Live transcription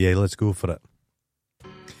Yeah, let's go for it.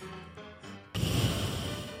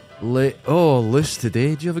 Loose today.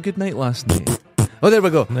 Did you have a good night last night? Oh, there we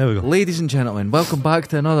go. Ladies and gentlemen, welcome back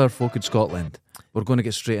to another Folk in Scotland. We're going to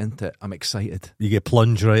get straight into it. I'm excited. You get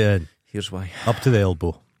plunged right in. Here's why. Up to the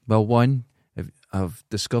elbow. Well, one, I've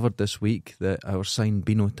discovered this week that our sign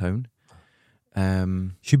Beano Town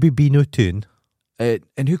should be Beano Town.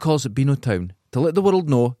 And who calls it Beano Town? To let the world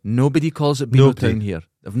know, nobody calls it Beano Town here.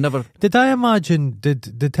 I've never... Did I imagine,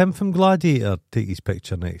 did him from Gladiator take his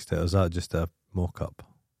picture next to it, or is that just a mock-up?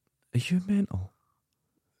 Are you mental?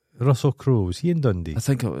 Russell Crowe, was he in Dundee? I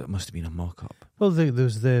think it must have been a mock-up. Well, there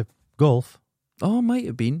was the golf. Oh, might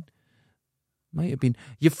have been.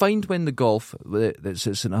 You find when the golf that's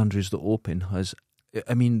at St Andrews, the Open, has...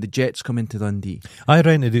 I mean, the Jets come into Dundee. I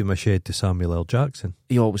rented out my shed to Samuel L. Jackson.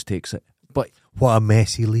 He always takes it. But what a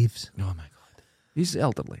mess he leaves. Oh, my God. He's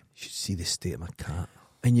elderly. You should see the state of my cat.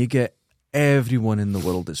 And you get everyone in the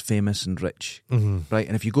world that's famous and rich, right?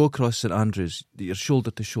 And if you go across St Andrews, you're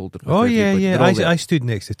shoulder to shoulder. Oh, yeah. I stood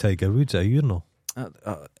next to Tiger Woods at a urinal.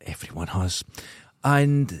 Everyone has.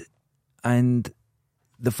 And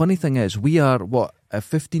the funny thing is, we are, a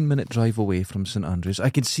 15-minute drive away from St Andrews.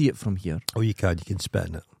 I can see it from here. Oh, you can spit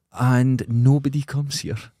in it. And nobody comes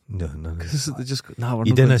here. No. Because they just go, no, we're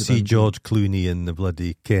you not didn't see Dundee. George Clooney in the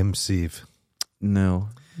bloody Chem Save. No.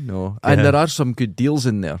 And there are some good deals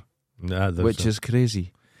in there, which is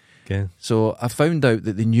crazy. Okay. So I found out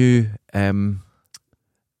that the new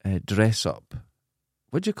dress up,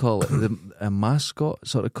 what do you call it? A mascot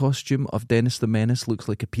sort of costume of Dennis the Menace looks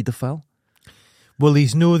like a paedophile. Well,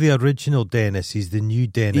 he's no the original Dennis. He's the new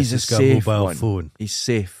Dennis. He's got a mobile phone. He's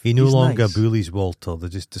safe. He no longer nice. bullies Walter. They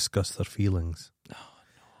just discuss their feelings. No.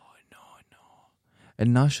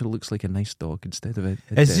 And Nasher looks like a nice dog instead of a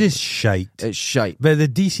It's just shite. It's shite. But the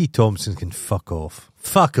DC Thompson can fuck off.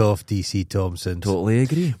 Fuck off, DC Thompson. Totally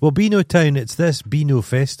agree. Well, Beano Town, it's this Beano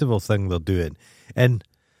Festival thing they're doing. And,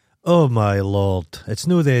 oh my lord, it's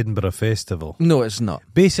no the Edinburgh Festival. No, it's not.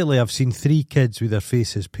 Basically, I've seen 3 kids with their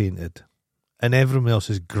faces painted. And everyone else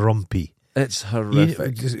is grumpy. It's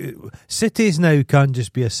horrific. Cities now can't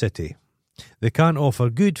just be a city. They can't offer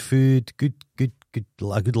good food, a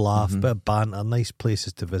good laugh, bit of banter, nice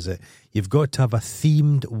places to visit. You've got to have a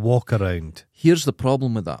themed walk around. Here's the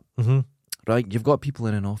problem with that, right? You've got people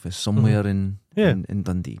in an office somewhere in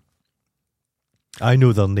Dundee. I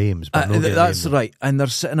know their names, but that's right. And they're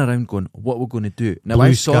sitting around going, "What we're going to do?" Now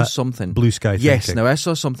I saw something. Blue sky. Yes. Thinking. Now I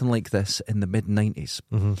saw something like this in the mid-90s.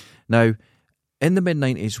 Now, in the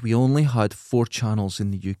mid-90s, we only had 4 channels in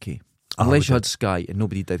the UK. Unless you had Sky, and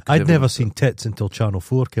nobody did. I'd never seen tits until Channel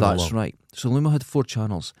 4 came along. That's right. So Luma had 4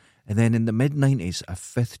 channels. And then in the mid-90s, a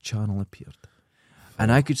 5th channel appeared.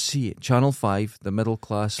 And I could see it. Channel 5, the middle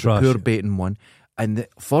class, the poor baiting one. And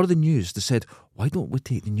for the news, they said, why don't we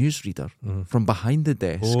take the newsreader from behind the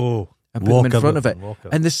desk and put them in front of it?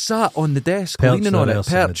 And they sat on the desk, leaning on it,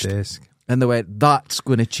 perched. And they went, that's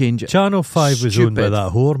going to change it. Channel 5 was owned by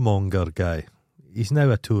that whoremonger guy. He's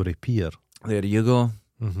now a Tory peer. There you go.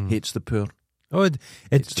 Hates the poor. Oh,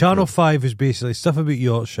 it's Channel 5 is basically stuff about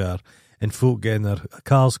Yorkshire and folk getting their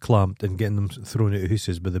cars clamped and getting them thrown out of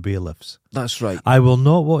houses by the bailiffs. That's right. I will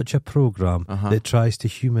not watch a programme that tries to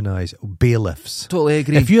humanise bailiffs. Totally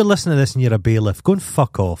agree. If you're listening to this and you're a bailiff, go and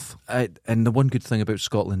fuck off. And the one good thing about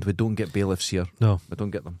Scotland, we don't get bailiffs here. No. We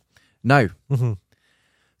don't get them. Now,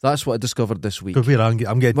 that's what I discovered this week. We're angry.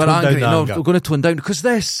 I'm getting toned down. No, we're going to tone down because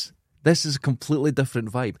this is a completely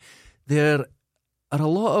different vibe. There are a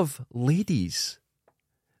lot of ladies.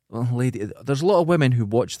 Well, there's a lot of women who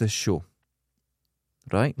watch this show,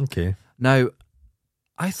 right? Okay. Now,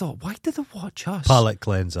 I thought, why do they watch us? Palate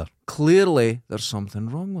cleanser. Clearly, there's something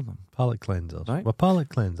wrong with them. Palate cleanser. Right? Well, palate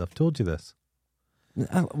cleanser. I've told you this.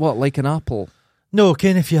 What, like an apple? No,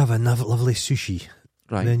 Ken, if you have a lovely sushi,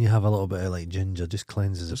 right, then you have a little bit of like ginger, just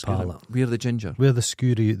cleanses the palate. Where the ginger? Where the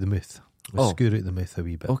scurry out the mouth. Screw out the mouth a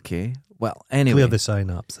wee bit. Okay. Well, anyway. Clear the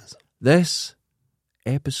synapses. This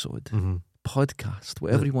episode, podcast,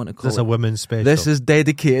 whatever you want to call it. This is a women's special. This is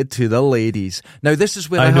dedicated to the ladies. Now, this is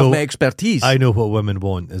where I have my expertise. I know what women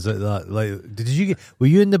want. Is it that? Like, were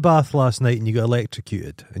you in the bath last night and you got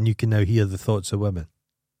electrocuted and you can now hear the thoughts of women?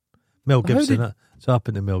 Mel Gibson. It's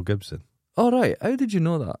happened to Mel Gibson. All right. How did you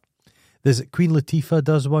know that? Queen Latifah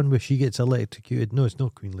does one where she gets electrocuted. No, it's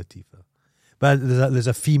not Queen Latifah. But there's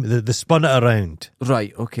a female. They spun it around.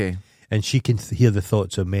 Right. Okay. And she can hear the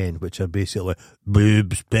thoughts of men, which are basically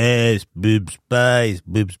boobs, pies, boobs, pies,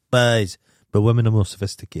 boobs, pies. But women are more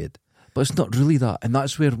sophisticated. But it's not really that. And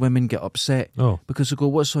that's where women get upset. Because they go,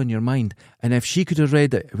 what's on your mind? And if she could have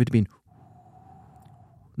read it, it would have been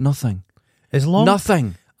nothing.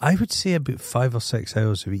 Nothing. I would say about 5 or 6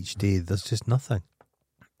 hours of each day, there's just nothing.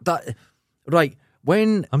 Right,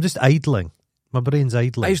 when... I'm just idling. My brain's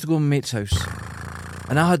idling. I used to go to my mate's house,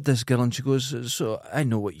 and I had this girl, and she goes, so I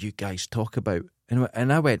know what you guys talk about.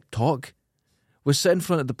 And I went, talk? We sit in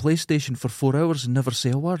front of the PlayStation for 4 hours and never say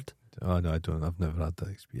a word. Oh, no, I don't. I've never had that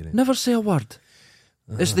experience. Never say a word.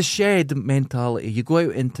 It's the shed mentality. You go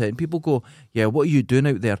out into it and people go, yeah, what are you doing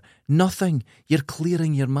out there? Nothing. You're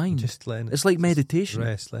clearing your mind. Just letting it, it's like meditation.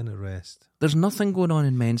 Letting it rest. There's nothing going on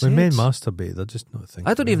in men's when heads. men masturbate, they're just not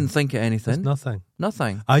thinking. I don't even think of anything. There's nothing.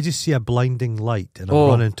 Nothing. I just see a blinding light and I'm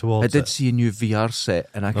running towards it. I did see a new VR set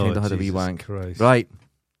and I kind of had a wee wank. Christ. Right.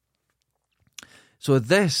 So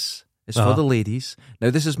this is for the ladies. Now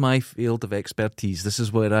this is my field of expertise. This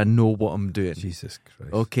is where I know what I'm doing. Jesus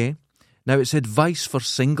Christ. Okay. Now it's advice for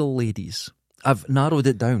single ladies. I've narrowed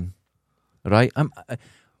it down. Right?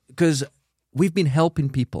 Because we've been helping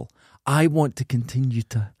people. I want to continue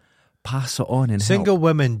to pass it on and single help.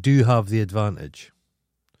 women do have the advantage.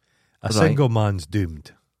 A single man's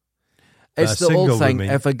doomed. It's the old thing.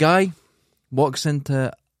 If a guy walks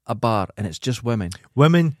into a bar and it's just women.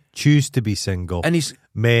 Women choose to be single. And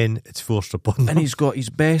men, it's forced upon them. And he's got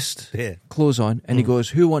his best clothes on and he goes,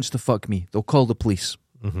 who wants to fuck me? They'll call the police.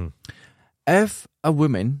 Mm-hmm. If a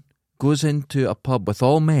woman goes into a pub with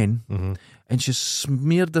all men and she's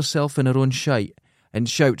smeared herself in her own shite and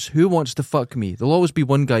shouts, who wants to fuck me? There'll always be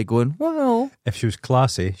one guy going, well... If she was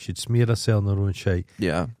classy, she'd smear herself in her own shite.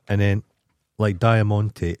 Yeah. And then, like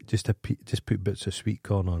Diamante, just put bits of sweet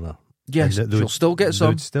corn on her. Yes, she'll still get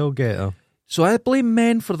some. They'd still get her. So I blame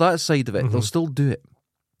men for that side of it. They'll still do it.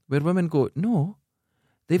 Where women go, no,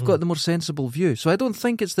 they've got the more sensible view. So I don't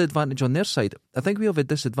think it's the advantage on their side. I think we have a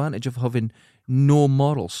disadvantage of having no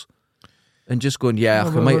morals and just going, we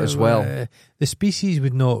might as well. The species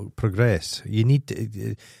would not progress. You need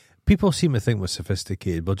to, people seem to think we're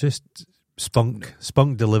sophisticated. We're just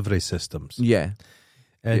spunk delivery systems. Yeah.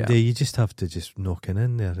 And you just have to just knock it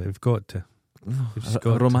in there. We've got to.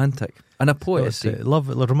 A romantic and a poetry.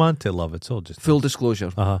 Romantic love. It's all just full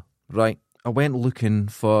disclosure. Right. I went looking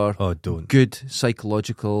for good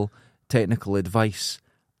psychological, technical advice,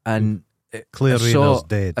 and Claire Rayner's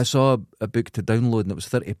dead. I saw a book to download, and it was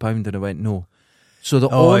 £30, and I went no. So the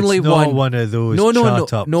only it's not one of those. No,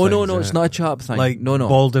 things, it's not a chat thing. Like no,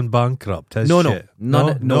 Bald and Bankrupt. I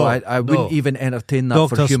wouldn't even entertain that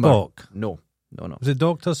Dr. for humour. Spock. No. Was it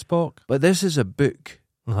Dr. Spock? But this is a book.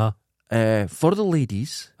 For the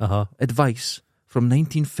ladies, advice from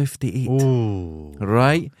 1958. Oh.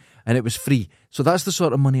 Right? And it was free. So that's the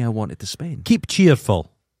sort of money I wanted to spend. Keep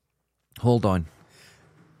cheerful. Hold on.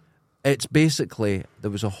 It's basically,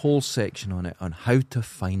 there was a whole section on it on how to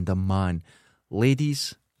find a man.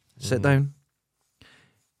 Ladies, sit down,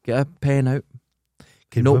 get a pen out,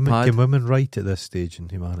 notepad. Can women write at this stage in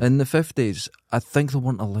humanity? In the 50s, I think they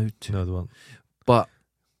weren't allowed to. No, they weren't. But...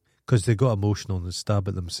 because they got emotional and stab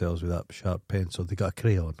at themselves with that sharp pencil. They got a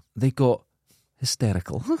crayon. They got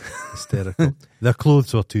hysterical. Their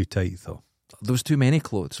clothes were too tight, though. There was too many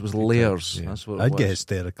clothes. It was layers. Yeah. That's what I'd get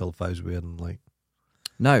hysterical if I was wearing, like...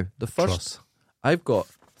 Now, the first... Truss. I've got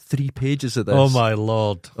 3 pages of this. Oh, my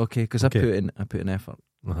Lord. Okay, because I put in effort.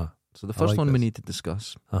 So the first one we need to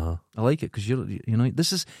discuss. I like it because you're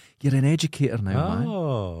an educator now,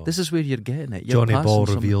 man. This is where you're getting it. You're Johnny Ball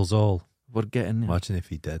reveals all. We're getting there. Imagine if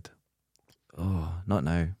he did. Oh, not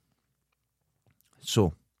now.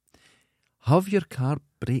 So, have your car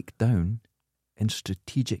break down in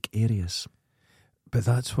strategic areas. But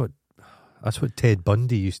that's what Ted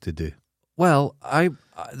Bundy used to do. Well,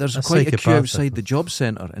 there's quite a queue outside the job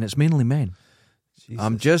centre, and it's mainly men. Jesus.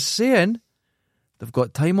 I'm just saying, they've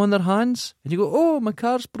got time on their hands, and you go, oh, my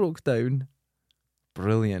car's broke down.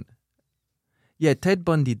 Brilliant. Yeah, Ted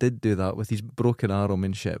Bundy did do that with his broken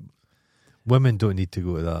arrowmanship. Women don't need to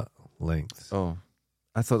go to that length. Oh,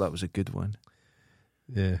 I thought that was a good one.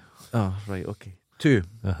 Yeah. Oh, right, okay. 2.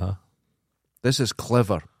 This is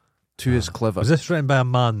clever. 2 is clever. Was this written by a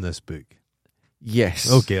man, this book?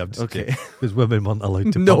 Yes. Okay, I'm just kidding. Because women weren't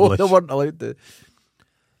allowed to publish. No, they weren't allowed to.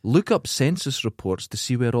 Look up census reports to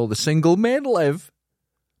see where all the single men live.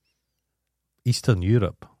 Eastern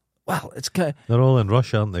Europe. Well, it's kind of... They're all in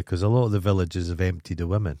Russia, aren't they? Because a lot of the villages have emptied the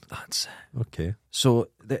women. That's it. Okay. So,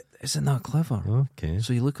 isn't that clever? Okay.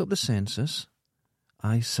 So you look up the census,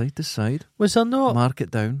 eyes side to side. Was there not... Mark it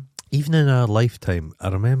down. Even in our lifetime, I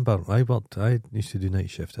remember I used to do night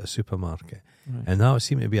shift at a supermarket. Right. And that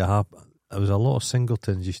seemed to be there was a lot of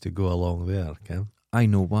singletons used to go along there, Ken. I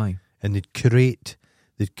know why. And they'd curate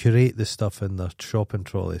the stuff in their shopping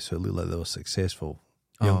trolley so it looked like they were successful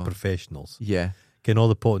young professionals. Yeah. Getting all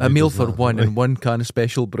the pot a meal for one and one can of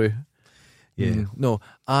special brew. Yeah. No,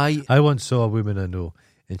 I once saw a woman I know,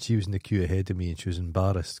 and she was in the queue ahead of me, and she was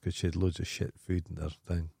embarrassed because she had loads of shit food in her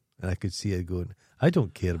thing. And I could see her going, I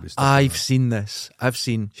don't care about stuff. I've seen this. I've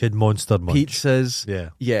seen she had Monster Munch.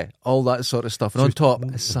 pizzas. Yeah, all that sort of stuff. And on top,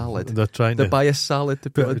 a salad. They're trying to buy a salad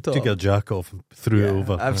to put on top. Took her jacket off and threw it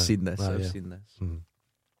over. I've seen this. I've seen this.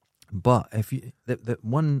 But if you, the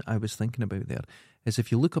one I was thinking about there is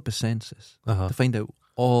if you look up a census to find out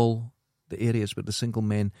all the areas where the single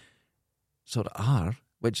men sort of are,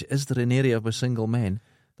 which is there an area with single men?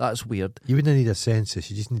 That's weird. You wouldn't need a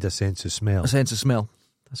census. You just need a sense of smell. A sense of smell.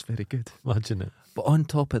 That's very good. Imagine it. But on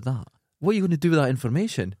top of that, what are you going to do with that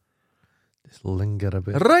information? Just linger a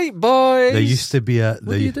bit. Right, boys. There used to be a.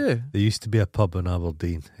 What do you do? There used to be a pub in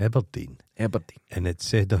Aberdeen, and it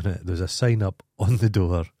said on it, there was a sign up on the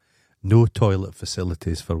door: no toilet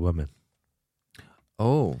facilities for women.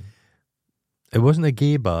 Oh, it wasn't a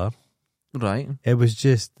gay bar. Right. It was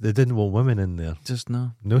just they didn't want women in there. Just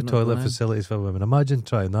no toilet facilities for women. Imagine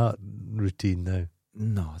trying that routine now.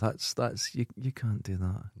 No, that's you can't do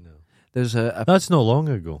that. No. There's a that's not long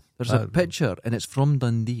ago. There's a picture and it's from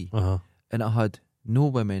Dundee. And it had no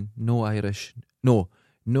women, no Irish, no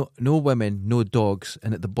women, no dogs,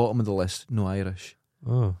 and at the bottom of the list, no Irish.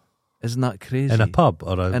 Oh. Isn't that crazy? In a pub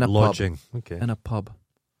or a lodging? Pub. Okay. In a pub.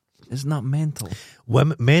 Isn't that mental?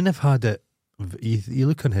 Men have had it. You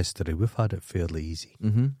look on history, we've had it fairly easy.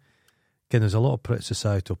 Mm-hmm. Again, there's a lot of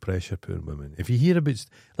societal pressure put on women. If you hear about,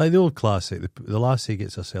 like the old classic, the lassie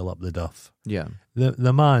gets herself up the duff. Yeah.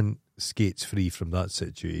 The man skates free from that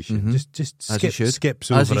situation. Mm-hmm. Just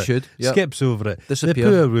skips over it. As he should. Yep. Skips over it. Disappear.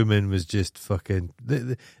 The poor woman was just fucking...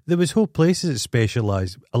 There was whole places that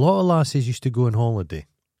specialised. A lot of lassies used to go on holiday.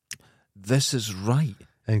 This is right.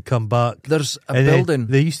 And come back. There's a building.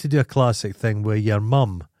 They used to do a classic thing where your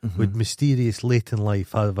mum would mysterious late in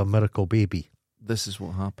life have a miracle baby. This is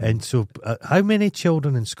what happened. And so, how many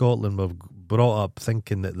children in Scotland were brought up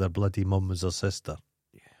thinking that their bloody mum was their sister?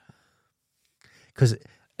 Yeah. Because it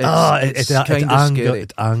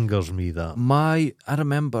angers me that. I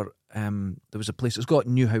remember there was a place, it's got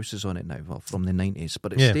new houses on it now, from the 90s,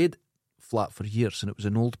 but it stayed flat for years and it was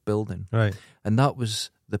an old building. Right. And that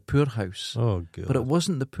was the poor house. Oh, God. But it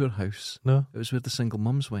wasn't the poor house. No. It was where the single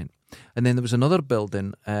mums went. And then there was another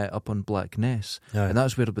building up on Blackness, and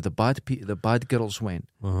that's where the bad girls went.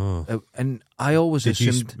 And I always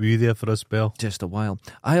assumed... Were you there for a spell? Just a while.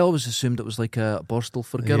 I always assumed it was like a borstal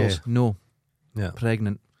for girls. Yeah. No. Yeah.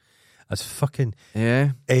 Pregnant. That's fucking...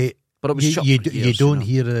 Yeah. But it was shut for years, you don't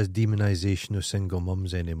hear a demonisation of single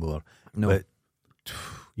mums anymore. No. But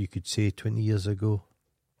you could say 20 years ago,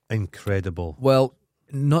 incredible. Well,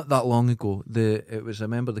 not that long ago, I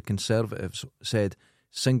remember the Conservatives said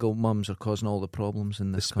single mums are causing all the problems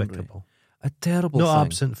in this country. A terrible thing. No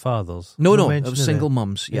absent fathers. No, it was single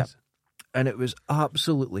mums, yes. And it was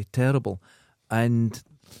absolutely terrible. And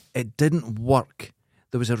it didn't work.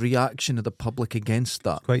 There was a reaction of the public against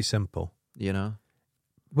that. It's quite simple. You know?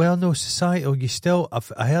 Well, no, societal,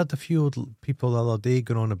 I heard a few old people the other day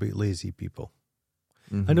going on about lazy people.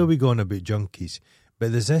 Mm-hmm. I know we go on about junkies,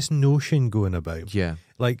 but there's this notion going about. Yeah.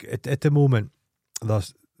 Like, at the moment, they're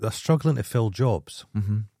struggling to fill jobs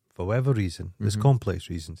for whatever reason. There's complex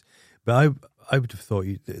reasons. But I would have thought,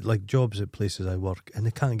 like jobs at places I work, and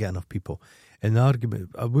they can't get enough people. And the argument,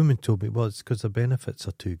 a woman told me, well, it's because their benefits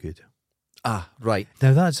are too good. Ah, right.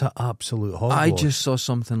 Now, that's an absolute hogwash. I just saw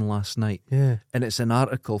something last night. Yeah. And it's an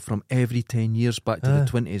article from every 10 years back to the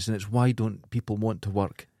 20s, and it's why don't people want to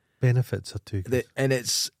work? Benefits are too good. And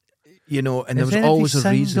it's, and there was always a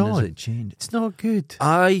reason as it changed. It's not good.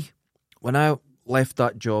 When I left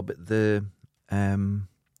that job at the,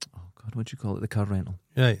 what do you call it, the car rental.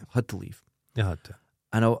 Right. Had to leave. You had to.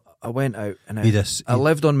 And I went out and I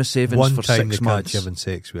lived on my savings for 6 months. One time they catch you having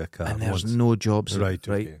sex with a car. And there's no jobs. Right.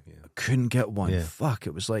 Okay, yeah. I couldn't get one. Yeah. Fuck,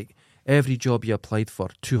 it was like every job you applied for,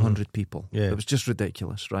 200 people. Yeah. It was just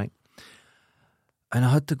ridiculous, right? And I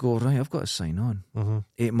had to go, right, I've got to sign on.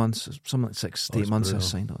 8 months, something like 6 to 8 months I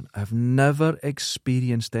signed on. I've never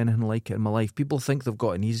experienced anything like it in my life. People think they've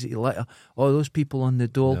got an easy letter. Oh, those people on the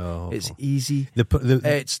dole, no. It's easy.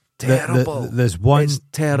 It's terrible. There's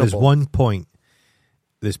one point.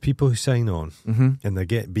 There's people who sign on and you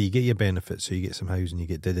get your benefits, so you get some housing, you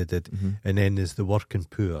get and then there's the working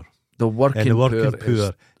poor. The working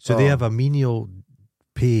poor. So they have a menial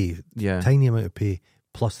pay, tiny amount of pay,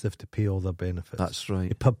 plus they have to pay all their benefits. That's right.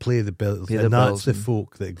 They pay the bills, that's the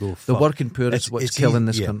folk that go. The working poor is what's killing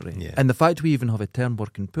this country. Yeah. And the fact we even have a term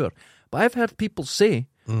working poor. But I've heard people say,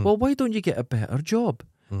 well, why don't you get a better job?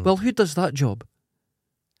 Well, who does that job?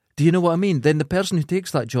 Do you know what I mean? Then the person who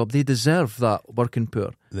takes that job, they deserve that working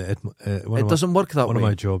poor. It doesn't work that way. One of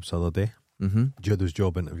my jobs the other day, Mm-hmm. Do you know those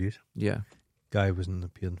job interviews? Yeah. Guy wasn't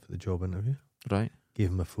appearing for the job interview. Right. Gave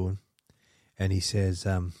him a phone. And he says,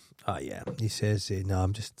 he says,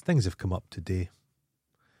 no, things have come up today.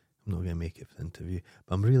 I'm not going to make it for the interview,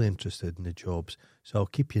 but I'm really interested in the jobs, so I'll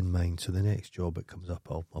keep you in mind. So the next job that comes up,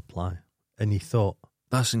 I'll apply. And he thought,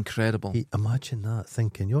 that's incredible. Imagine that,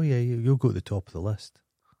 thinking, oh yeah, you'll go to the top of the list.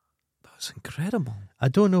 That's incredible. I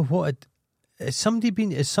don't know has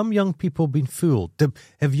some young people been fooled?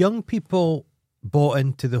 Have young people bought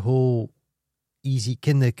into the whole easy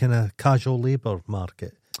kind of casual labour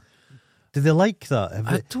market? Do they like that?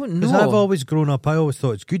 I don't know. Because I've always grown up, I always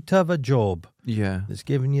thought it's good to have a job. Yeah. It's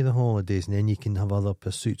giving you the holidays and then you can have other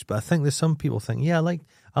pursuits. But I think there's some people think, I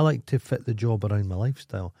like to fit the job around my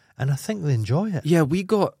lifestyle. And I think they enjoy it. Yeah,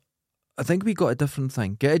 I think we got a different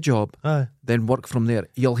thing. Get a job, then work from there.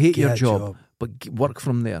 You'll hate your job, but work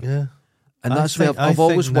from there. Yeah. And that's where I've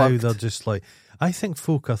always worked. Now they're just like, I think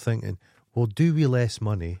folk are thinking, we'll do we less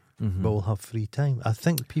money, but we'll have free time. I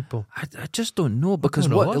think people... I just don't know, because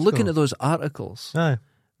looking at those articles,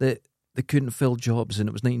 that they couldn't fill jobs and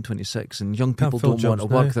it was 1926 and young people don't want to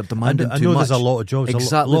work, they're demanding too much. I know there's a lot of jobs.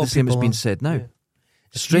 Exactly the same as being said now. Yeah.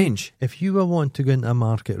 Strange. If you were wanting to go into a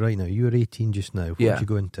market right now, you were 18 just now, what would you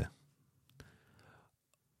go into?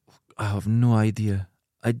 I have no idea.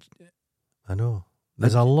 I know.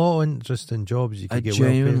 There's a lot of interesting jobs you could get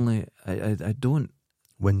genuinely, I don't.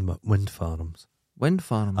 Wind farms. Wind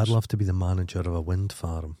farms. I'd love to be the manager of a wind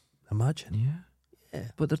farm. Imagine.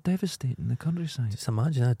 Yeah. But they're devastating the countryside. Just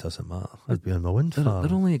imagine, it doesn't matter. I'd be on my wind farm.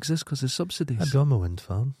 They only exist because of subsidies. I'd be on my wind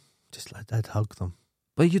farm. I'd hug them.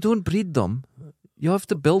 But you don't breed them. You have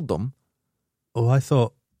to build them. Oh, I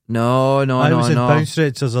thought... No. I was in Bounce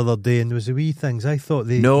Rates the other day and there was wee things. I thought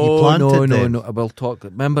you planted them. No. We'll talk.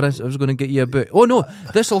 Remember, I was going to get you a book. Oh, no,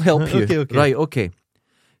 this will help you. Okay. Right, okay.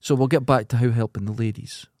 So we'll get back to how helping the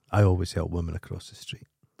ladies. I always help women across the street.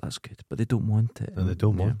 That's good, but they don't want it. No, they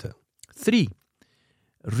don't want it. 3,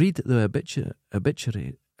 read the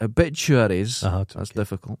obituaries. That's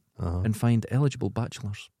difficult. And find eligible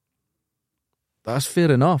bachelors. That's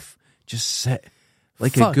fair enough. Just sit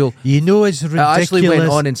like a ghoul. You know, as ridiculous, I actually went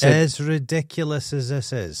on and said, as ridiculous as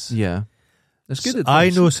this is. Yeah. That's good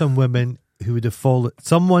advice. I know some women who would have followed...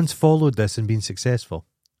 Someone's followed this and been successful.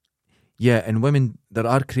 Yeah, and women... There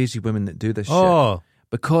are crazy women that do this shit.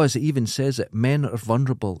 Because it even says it. Men are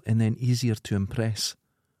vulnerable and then easier to impress.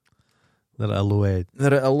 They're at a low end.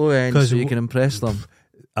 They're at a low end so you can impress them.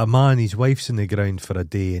 A man, his wife's in the ground for a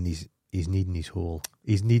day and he's needing his hole.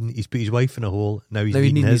 He's put his wife in a hole, now he's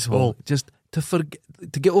needing his hole. Just to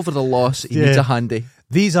get over the loss, he needs a handy.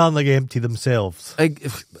 These aren't like empty themselves.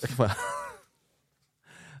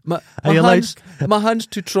 My hand's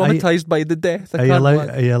too traumatised by the death. Are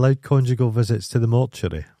you allowed conjugal visits to the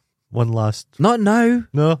mortuary? One last... Not now.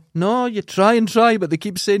 No, you try, but they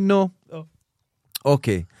keep saying no.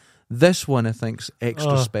 Okay, this one I think's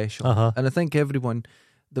extra special, and I think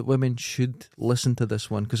that women should listen to this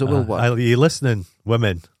one because it will work. Are you listening,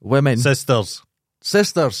 women? Sisters.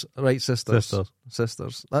 Right, sisters.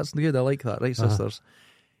 That's good. I like that. Right, sisters.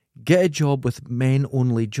 Get a job with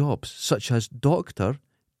men-only jobs, such as doctor,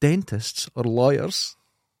 dentists, or lawyers.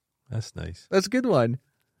 That's nice. That's a good one.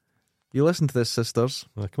 You listen to this, sisters.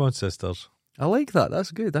 Well, come on, sisters. I like that.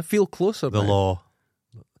 That's good. I feel closer. The law.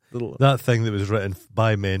 That thing that was written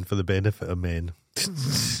by men for the benefit of men.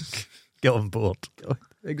 Get on board.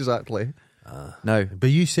 Exactly. Now, but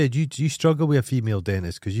you said you struggle with a female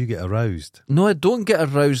dentist because you get aroused. No, I don't get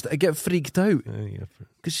aroused. I get freaked out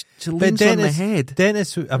because she leans on my head.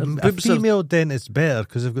 Dentists, a female dentist's better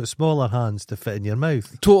because they've got smaller hands to fit in your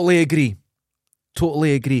mouth. Totally agree.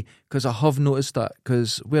 Because I have noticed that.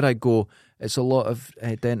 Because where I go, it's a lot of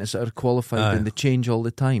dentists that are qualified and they change all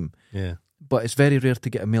the time. Yeah. But it's very rare to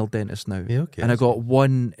get a male dentist now. Yeah, okay. And I got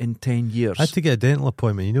one in 10 years. I had to get a dental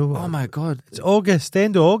appointment, you know what? Oh my God. It's August,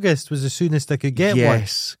 end of August was the soonest I could get one.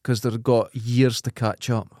 Yes, because they've got years to catch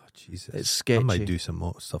up. Oh, Jesus. It's sketchy. I might do some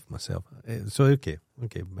more stuff myself. So, okay.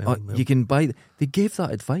 You can buy... They gave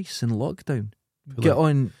that advice in lockdown. Get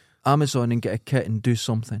on Amazon and get a kit and do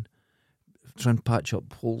something. Try and patch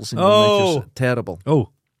up holes in your mouth. It's terrible.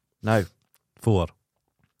 Now. 4.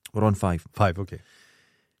 We're on 5. 5, okay.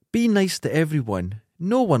 Be nice to everyone.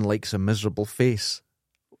 No one likes a miserable face.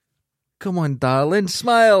 Come on, darling,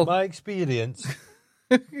 smile. My experience,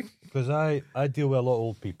 because I deal with a lot of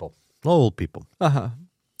old people. Old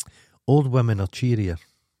Old women are cheerier.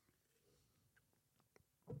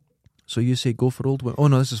 So you say go for old women? Oh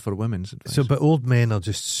no, this is for women's advice. But old men are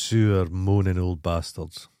just sewer, moaning old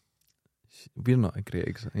bastards. We're not a great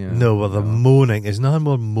example. Yeah. No, well, they're moaning. There's nothing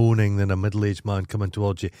more moaning than a middle-aged man coming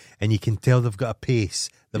towards you, and you can tell they've got a pace.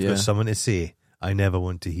 They've got something to say. I never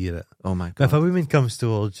want to hear it. Oh my God. But if a woman comes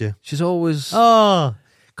towards you, she's always... Oh,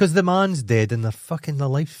 because the man's dead and their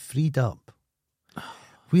life's freed up.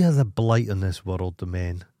 We are the blight on this world, the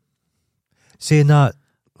men. Saying that,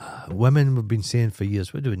 women have been saying for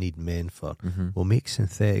years, what do we need men for? Mm-hmm. We'll make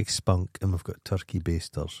synthetic spunk and we've got turkey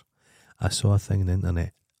basters. I saw a thing on the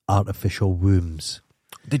internet, artificial wombs.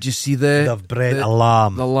 Did you see They've bred a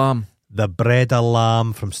lamb. The lamb. They bred a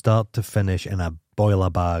lamb from start to finish in a boiler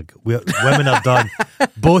bag. Women are done.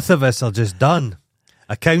 Both of us are just done.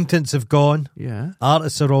 Accountants have gone. Yeah.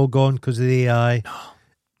 Artists are all gone because of the AI.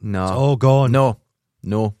 No. It's all gone.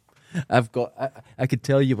 No. I could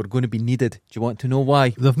tell you we're going to be needed. Do you want to know why?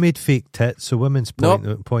 They've made fake tits, so women's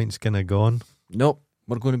point's kind of gone. Nope.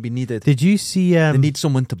 We're going to be needed. Did you see? They need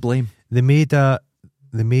someone to blame. They'll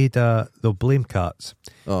blame cats.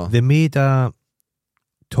 Oh. They made a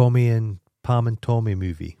Pam and Tommy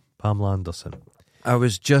movie. Pamela Anderson. I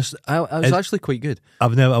was actually quite good. I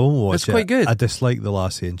won't watch it. It's quite good. I dislike the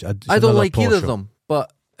last inch. I don't like either of them,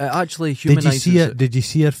 but it actually humanises it. Did you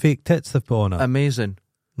see her fake tits they've put on her? Amazing.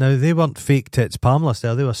 Now, they weren't fake tits Pamela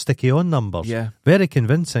style, they were sticky on numbers. Yeah. Very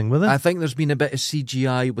convincing, were they? I think there's been a bit of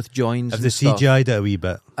CGI with joins. Have the CGI'd it a wee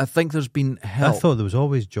bit? I think there's been help. I thought there was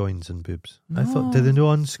always joins and boobs. I thought, did they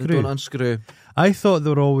not unscrew? They don't unscrew. I thought they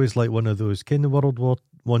were always like one of those kind of World War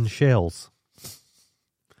I shells.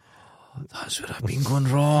 That's where I've been going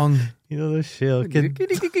wrong. You know the shell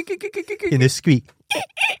in a squeak.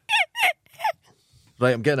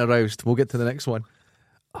 Right, I'm getting aroused. We'll get to the next one.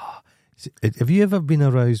 Have you ever been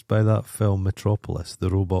aroused by that film Metropolis, The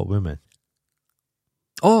Robot Woman?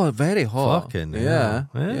 Oh, very hot. Fucking yeah.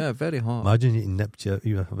 Eh? Yeah, very hot. Imagine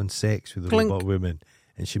you were having sex with the Clink. robot woman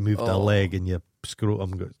and she moved her leg and your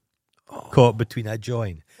scrotum got caught between a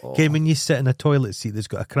joint. Okay, when you sit in a toilet seat that's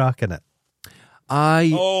got a crack in it.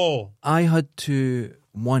 I had to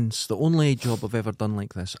once, the only job I've ever done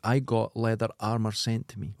like this, I got leather armour sent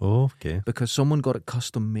to me. Oh, okay. Because someone got it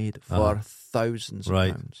custom made for thousands of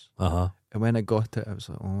pounds. Uh-huh. And when I got it, I was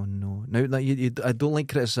like, oh no. Now, I don't like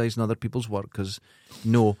criticising other people's work because,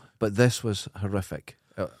 no, but this was horrific.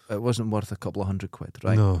 It wasn't worth a couple of £100,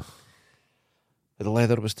 right? No. The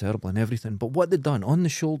leather was terrible and everything. But what they'd done on the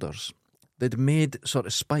shoulders, they'd made sort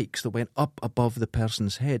of spikes that went up above the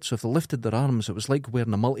person's head. So if they lifted their arms, it was like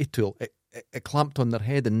wearing a multi-tool. It clamped on their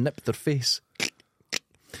head and nipped their face.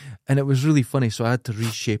 And it was really funny, so I had to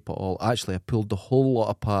reshape it all. Actually, I pulled the whole lot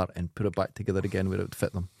apart and put it back together again where it would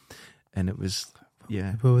fit them. And it was,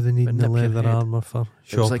 yeah. What were they needing the leather armour for?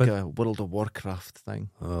 Shopping? It was like a World of Warcraft thing.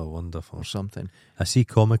 Oh, wonderful. Or something. I see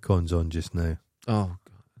Comic-Con's on just now. Oh,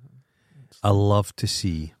 God. I love to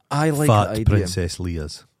see like fat Princess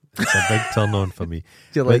Leia's. It's a big turn on for me.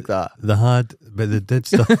 Do you like that? They did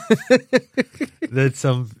stuff. There's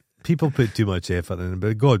some people put too much effort in it,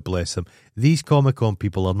 but God bless them. These Comic-Con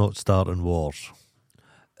people are not starting wars.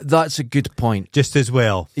 That's a good point. Just as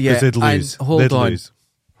well. Yeah, they'd lose. Hold on. Lose.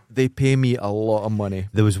 They pay me a lot of money.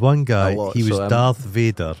 There was one guy, he was Darth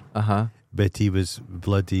Vader, but he was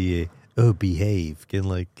bloody, behave, getting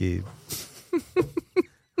like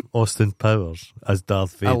Austin Powers as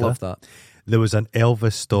Darth Vader. I love that. There was an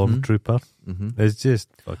Elvis Stormtrooper. It's just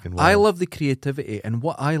fucking wild. I love the creativity, and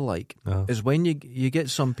what I like is when you get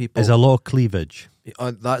some people... There's a lot of cleavage.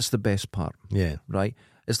 That's the best part. Yeah. Right?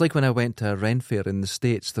 It's like when I went to a Ren Fair in the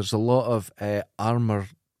States, there's a lot of armour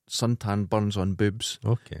suntan burns on boobs.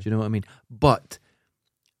 Okay. Do you know what I mean? But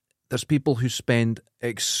there's people who spend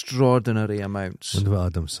extraordinary amounts wonder what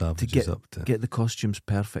Adam Savage is up to. Get the costumes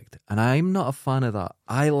perfect. And I'm not a fan of that.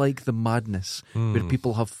 I like the madness where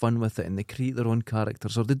people have fun with it and they create their own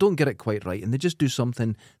characters, or they don't get it quite right and they just do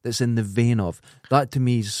something that's in the vein of. That to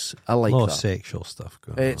me is, I like that. A lot of sexual stuff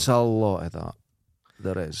going on. It's a lot of that.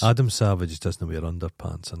 There is. Adam Savage doesn't wear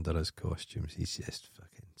underpants under his costumes. He's just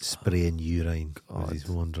fucking spraying urine as he's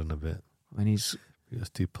wandering a bit. When he's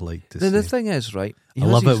too polite to say. The thing is, right? I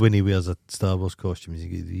love it when he wears a Star Wars costume. He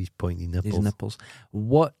gets these pointy nipples. These nipples.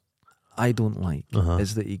 What I don't like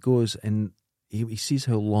is that he goes and he sees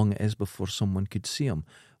how long it is before someone could see him.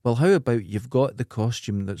 Well, how about you've got the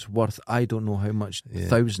costume that's worth I don't know how much,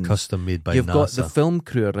 thousands. Custom made by You've NASA. got the film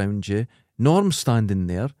crew around you. Norm's standing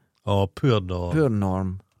there. Oh, poor Norm. Poor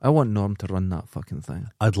Norm. I want Norm to run that fucking thing.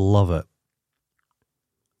 I'd love it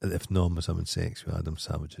if Norm was having sex with Adam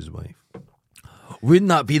Savage's wife. Wouldn't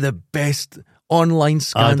that be the best online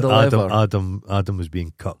scandal ever? Adam was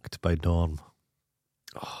being cucked by Norm.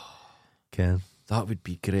 Ken? That would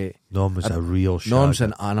be great. Norm was a real shagger. Norm's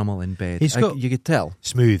an animal in bed. You could tell.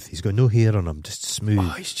 Smooth. He's got no hair on him, just smooth. Oh,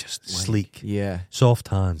 he's just sleek. Yeah. Soft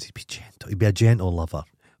hands. He'd be gentle. He'd be a gentle lover.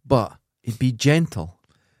 But he'd be gentle,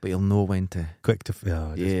 but he'll know when to. Quick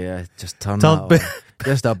to. Just turn that on.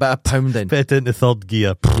 Just a bit of pounding. Bit into third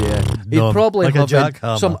gear. Yeah. He'd probably like have a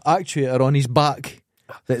jackhammer. some actuator on his back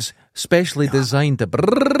that's specially designed to.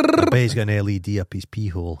 I bet he's got an LED up his pee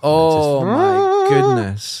hole. Oh my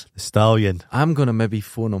goodness. The stallion. I'm going to maybe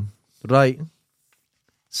phone him. Right.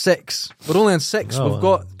 6. We're only on 6. We've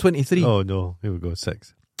got 23. Oh no. Here we go.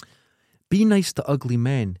 6. Be nice to ugly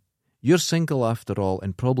men. You're single after all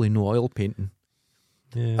and probably no oil painting.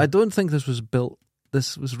 Yeah. I don't think this was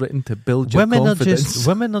written to build your confidence.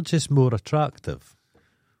 Women are just more attractive.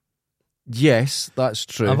 Yes, that's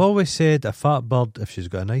true. I've always said a fat bird, if she's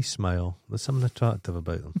got a nice smile, there's something attractive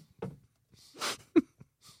about them.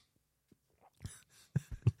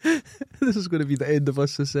 This is going to be the end of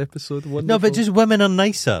us this episode. Wonderful. No, but just women are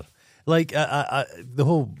nicer. Like the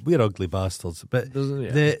whole we're ugly bastards, but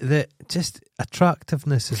the just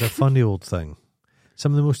attractiveness is a funny old thing.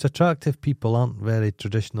 Some of the most attractive people aren't very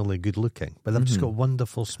traditionally good looking, but they've just got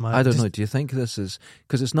wonderful smiles. I don't know. Do you think this is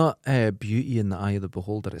because it's not beauty in the eye of the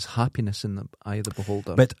beholder; it's happiness in the eye of the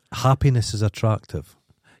beholder. But happiness is attractive.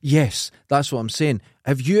 Yes, that's what I'm saying.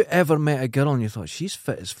 Have you ever met a girl and you thought she's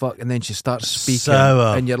fit as fuck, and then she starts speaking,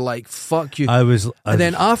 and you're like, "Fuck you"? And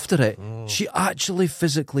then after it, she actually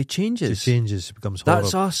physically changes. She changes. She becomes horrible.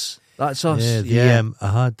 That's us. Yeah. I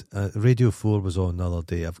had Radio 4 was on the other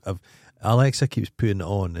day. Alexa keeps putting it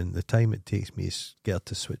on, and the time it takes me is get her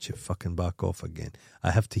to switch it fucking back off again.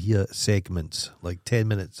 I have to hear segments, like 10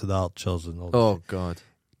 minutes of the Archers and all that. Oh, God.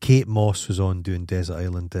 Kate Moss was on doing Desert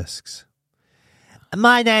Island Discs.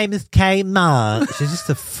 My name is Kate Moss. She's just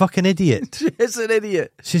a fucking idiot. She's an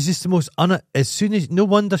idiot. She's just the most as soon as no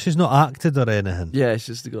wonder she's not acted or anything. Yeah,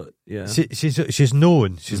 she's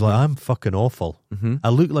known. She's like, I'm fucking awful. I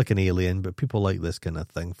look like an alien, but people like this kind of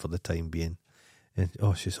thing for the time being. And,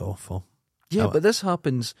 she's awful. Yeah, but this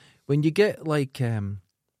happens when you get like an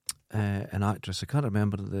actress. I can't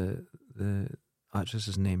remember the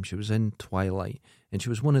actress's name. She was in Twilight, and she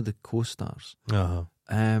was one of the co-stars.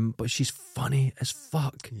 But she's funny as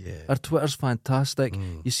fuck. Yeah. Her Twitter's fantastic.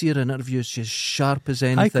 You see her in interviews, she's sharp as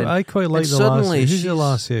anything. I quite like the lassie. Who's the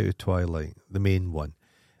lassie out of Twilight? The main one.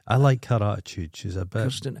 I like her attitude. She's a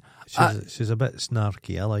bit she's a bit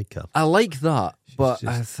snarky. I like her. I like that, but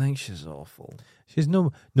I think she's awful. She's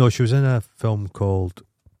no, she was in a film called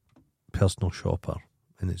Personal Shopper,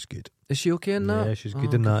 and it's good. Is she okay in that? Yeah, she's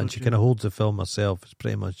good in that, and she kind of holds the film herself. It's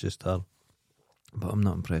pretty much just her. But I'm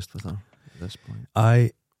not impressed with her at this point.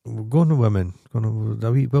 We're going to women.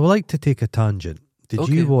 We would like to take a tangent. Did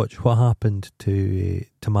you watch what happened to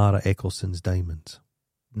Tamara Eccleston's Diamonds?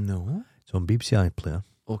 No. It's on BBC iPlayer.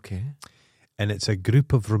 Okay. And it's a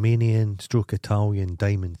group of Romanian/Italian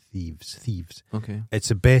diamond thieves. Okay. It's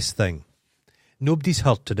the best thing. Nobody's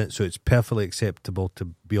hurt in it, so it's perfectly acceptable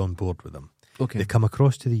to be on board with them. Okay. They come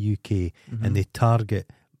across to the UK and they target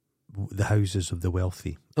the houses of the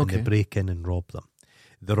wealthy and they break in and rob them.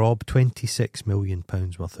 They rob £26 million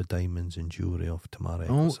worth of diamonds and jewellery off Tamara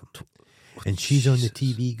Eccleston. And she's on the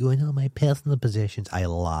TV going, my personal possessions. I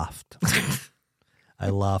laughed.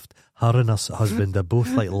 Her and her husband are both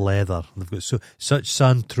like leather. They've got such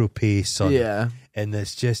Saint-Tropez sun. Yeah. And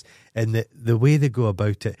it's just, and the way they go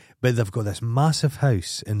about it, but they've got this massive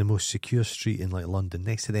house in the most secure street in like London,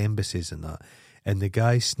 next to the embassies and that. And the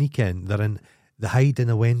guys sneak in, they hide in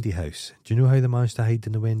a Wendy house. Do you know how they managed to hide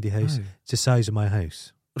in the Wendy house? How? It's the size of my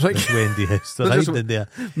house. Right. This Wendy house. They're hiding in there.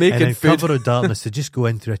 Making and in food. cover of darkness, they just go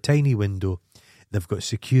in through a tiny window. They've got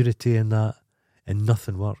security in that, and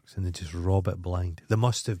nothing works, and they just rob it blind. They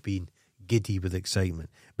must have been giddy with excitement.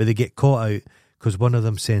 But they get caught out because one of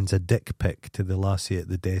them sends a dick pic to the lassie at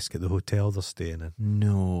the desk at the hotel they're staying in.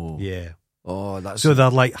 No. Yeah. Oh, that's so they're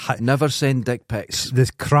like never send dick pics. The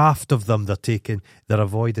craft of them, they're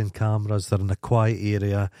avoiding cameras. They're in a quiet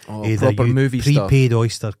area. Proper movie prepaid stuff.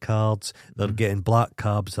 Oyster cards. They're getting black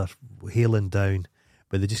cabs. They're hailing down,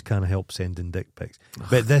 but they just can't help sending dick pics.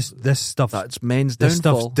 But this stuff, that's men's this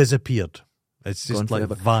downfall. Stuff disappeared. It's just Gone like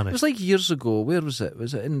forever. vanished. It was like years ago. Where was it?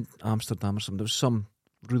 Was it in Amsterdam or something? There was some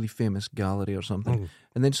really famous gallery or something,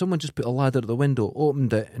 and then someone just put a ladder at the window,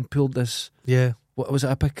 opened it, and pulled this. Yeah. What was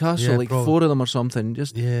it? A Picasso, like probably. 4 of them or something.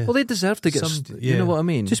 Just well, they deserve to get. You know what I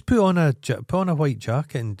mean? Just put on a white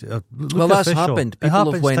jacket and look that's official. happened.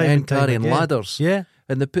 People have went in carrying ladders, yeah,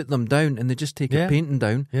 and they put them down, and they just take a painting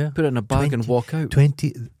down, put it in a bag, and walk out.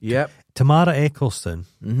 Tamara Eccleston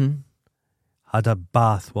had a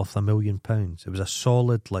bath worth £1 million. It was a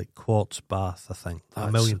solid, like, quartz bath, I think.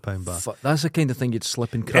 £1 million bath. That's the kind of thing you'd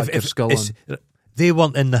slip and crack your skull on. They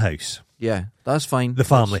weren't in the house. Yeah, that's fine. The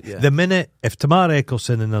family. Yeah. The minute, if Tamara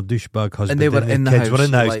Eccleston and her douchebag husband and they were in the kids house, were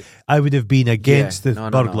in the house, like, I would have been against the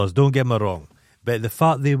burglars. No. Don't get me wrong. But the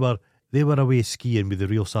fact they were away skiing with the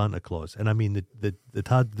real Santa Claus, and I mean, they'd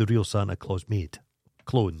had the real Santa Claus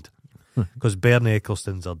cloned, because Bernie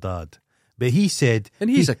Eccleston's her dad. But he said... And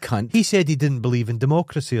he's a cunt. He said he didn't believe in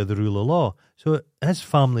democracy or the rule of law. So his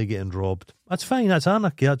family getting robbed, that's fine, that's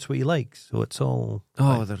anarchy, that's what he likes. So it's all...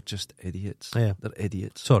 Oh, they're just idiots. Yeah. They're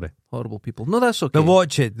idiots. Sorry. Horrible people. No, that's okay. But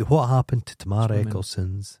watch it. What happened to Tamara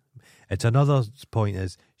Eccleston's? It's another point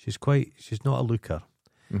is, she's not a looker,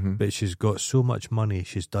 but she's got so much money,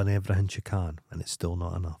 she's done everything she can, and it's still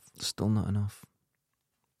not enough. Still not enough.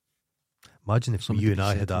 Imagine if you and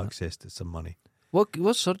I had access to some money.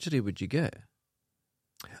 What surgery would you get?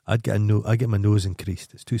 I'd get my nose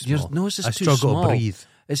increased. It's too small. Your nose is I too struggle small. to breathe.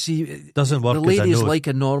 Doesn't work. The as a ladies nose. like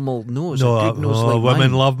a normal nose. No, a big nose like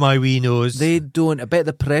women mine. love my wee nose. They don't. I bet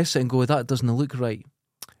they press it and go, that doesn't look right.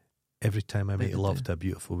 Every time I make love to a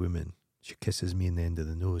beautiful woman, she kisses me in the end of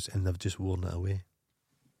the nose, and they've just worn it away.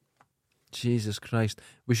 Jesus Christ.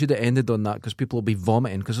 We should have ended on that because people will be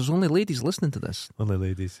vomiting because there's only ladies listening to this. Only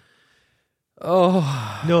ladies.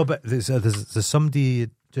 Oh. No, but there's somebody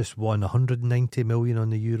just won 190 million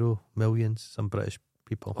on the Euro Millions, some British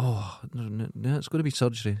people. Oh, no, it's going to be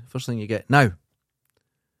surgery. First thing you get. Now.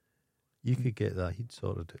 You could get that. He'd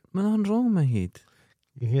sorted it. Nothing wrong with my head.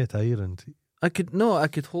 You can get ironed. I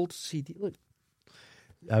could hold CD. Look.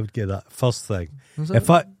 I would get that first thing.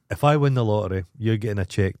 If I win the lottery, you're getting a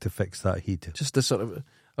cheque to fix that heat. Just a sort of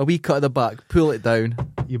a wee cut at the back, pull it down.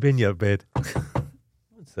 You'll be in your bed.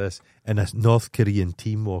 What's this? And a North Korean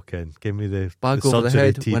team walk in. Give me the bag the over the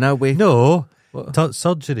head team. when I wake. No,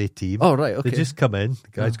 surgery team. Oh right, okay. They just come in. The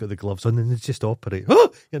guy's got the gloves on, and they just operate.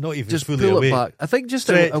 Oh, you're not even just fully pull awake. it back. I think just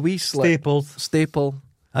Stretch, a wee staple.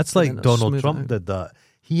 That's like Donald Trump did that.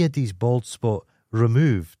 He had his bald spot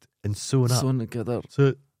removed and sewn up. Sewn together.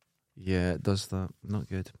 So yeah, it does that. Not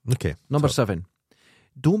good. Okay. Number 7.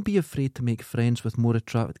 Don't be afraid to make friends with more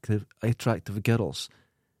attractive girls.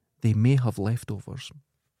 They may have leftovers.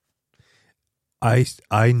 I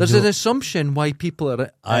know. There's an assumption why people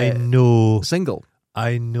are single.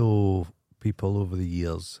 I know people over the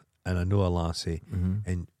years, and I know a lassie,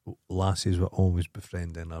 and lassies were always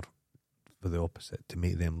befriending her for the opposite, to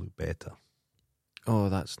make them look better. Oh,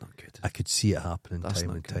 that's not good. I could see it happening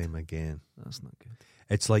time again. That's not good.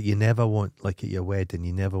 It's like you never want, like at your wedding,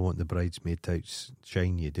 you never want the bridesmaid to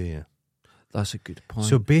outshine you, do you? That's a good point.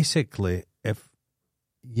 So basically,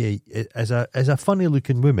 as a funny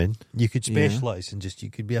looking woman, you could specialise and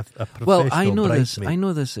you could be a professional bridesmaid. I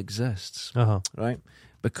know this exists, right?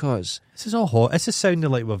 Because this is all hot. This is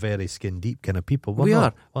sounding like we're very skin deep kind of people. We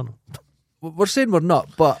are. We're saying we're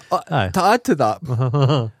not, but to add to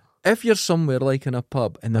that, if you're somewhere like in a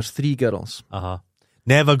pub and there's 3 girls,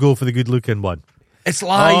 never go for the good looking one. It's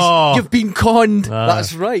lies. Oh. You've been conned.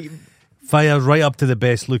 That's right. Fire right up to the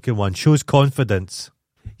best looking one. Shows confidence.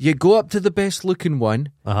 You go up to the best looking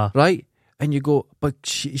one, right? And you go, but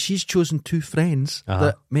she's chosen 2 friends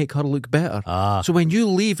that make her look better. So when you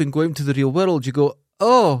leave and go out into the real world, you go,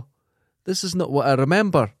 oh, this is not what I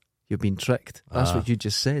remember. You've been tricked. That's what you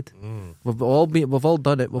just said. We've all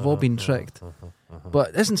done it. We've all been tricked.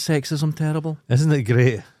 But isn't sexism terrible? Isn't it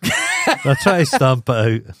great? They're trying to stamp it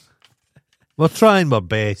out. We're trying our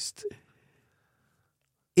best.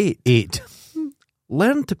 8.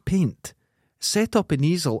 Learn to paint. Set up an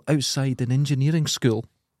easel outside an engineering school.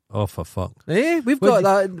 Oh, for fuck. We've got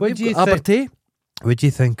that. What do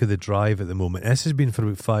you think of the drive at the moment? This has been for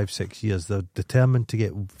about 5-6 years. They're determined to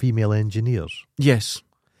get female engineers. Yes.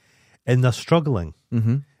 And they're struggling.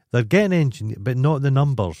 Mm-hmm. They're getting engineers, but not the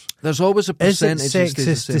numbers. There's always a percentage. Is it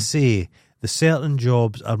sexist to say the certain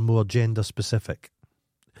jobs are more gender specific?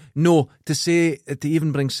 No, to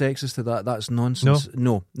even bring sexist to that, that's nonsense.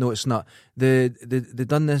 No, it's not. They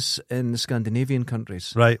done this in the Scandinavian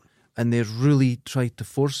countries, right? And they really tried to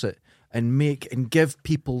force it and give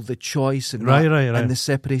people the choice and right. And the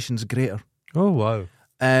separation's greater. Oh wow!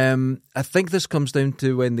 I think this comes down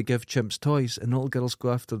to when they give chimps toys and little girls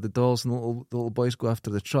go after the dolls and the little boys go after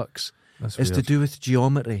the trucks. It's weird. To do with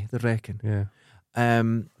geometry, they reckon. Yeah.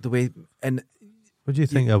 The way and. What do you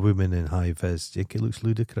think a woman in high vis? Do you think it looks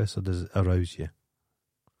ludicrous or does it arouse you?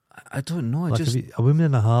 I don't know. A woman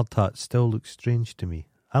in a hard hat still looks strange to me.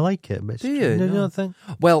 I like it, but do you? No, you don't think?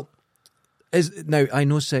 Well, now I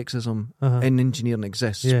know sexism in engineering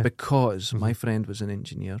exists because my friend was an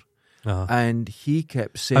engineer and he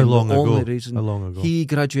kept saying How long the only ago? reason How long ago? He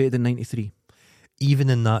graduated in 93. even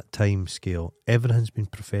in that time scale, everything's been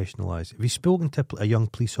professionalised. Have you spoken to a young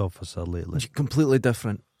police officer lately? It's completely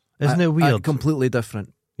different. Isn't it weird? Completely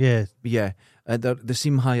different. Yeah. Yeah. They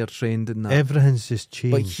seem higher trained in that. Everything's just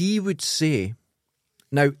changed. But he would say,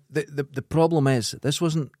 now, the problem is, this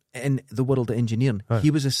wasn't in the world of engineering. Right.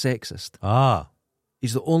 He was a sexist. Ah.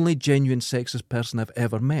 He's the only genuine sexist person I've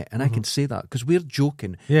ever met. And I can say that because we're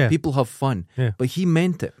joking. Yeah. People have fun. Yeah. But he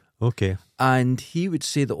meant it. Okay. And he would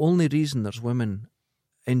say the only reason there's women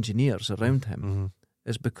engineers around him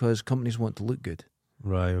is because companies want to look good.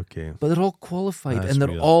 Right, okay. But they're all qualified. That's and they're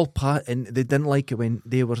weird. all and they didn't like it when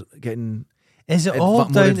they were getting Is it all more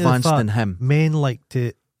down to the advanced fact than him. men like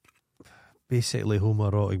to basically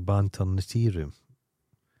homoerotic banter in the tea room?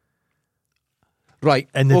 Right.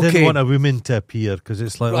 And they okay. didn't want a woman to appear because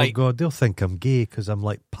it's like, Right. oh God, they'll think I'm gay because I'm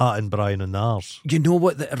like patting Brian on the arse. You know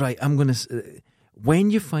what? Right, I'm going to...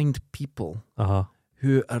 when you find people Uh-huh,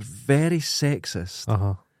 who are very sexist,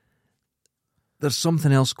 uh-huh. there's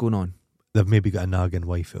something else going on. They've maybe got a nagging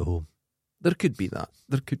wife at home. There could be that.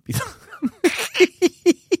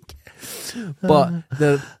 But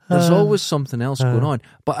there's always something else going on.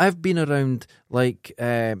 But I've been around like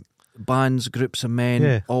bands, groups of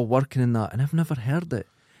men all working in that, and I've never heard it.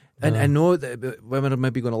 And I know that women are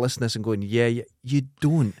maybe going to listen to this and going, yeah, you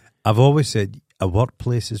don't. I've always said a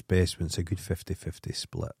workplace is best when it's a good 50-50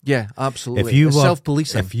 split. Yeah, absolutely. If you It's work,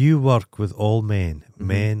 self-policing. If you work with all men,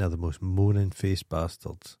 men are the most moaning-faced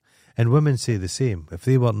bastards. And women say the same. If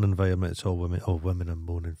they work in an environment, it's all women. Oh, women are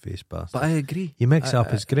moaning-faced bastards. But I agree. You mix it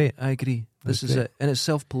up, it's great. I agree. This is great. it. And it's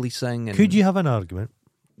self-policing. And, Could you have an argument?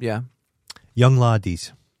 Yeah. Young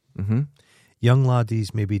laddies. Mm-hmm. Young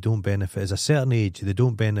laddies maybe don't benefit. At a certain age, they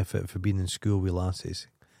don't benefit for being in school with lasses.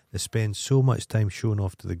 They spend so much time showing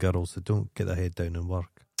off to the girls, they don't get their head down and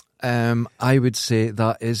work. I would say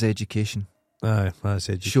that is education. Aye, that's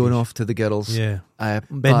education. Showing off to the girls. Yeah.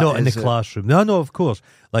 But not in the classroom. No, of course.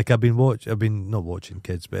 Like I've been not watching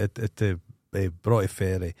kids, but at the Broughty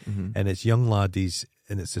Ferry, and it's young laddies,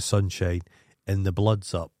 and it's the sunshine, and the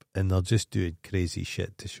blood's up, and they're just doing crazy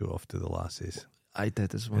shit to show off to the lasses. I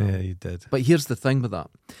did as well. Yeah, you did. But here's the thing with that.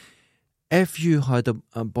 If you had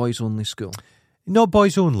a boys-only school... Not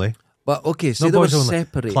boys only. But, okay, say Not they were boys only.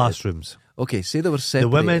 separated. Let's say they were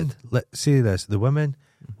separated. The women, say this, the women,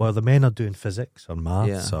 while the men are doing physics or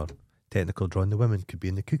maths or technical drawing, the women could be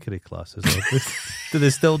in the cookery classes. Do they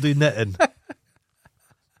still do knitting?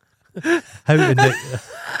 How to knit?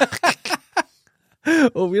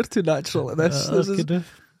 Oh, we're too natural at this.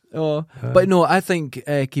 But no, I think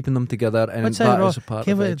keeping them together and that is a part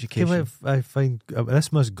of education. I find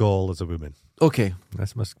this must gall as a woman. Okay.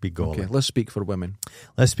 This must be galling. Okay, let's speak for women.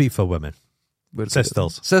 Let's speak for women.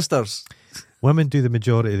 Sisters. Women do the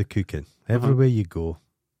majority of the cooking. Everywhere you go,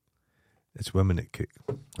 it's women that cook.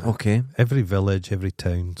 Okay. Every village, every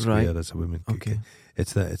town square is a woman cooking.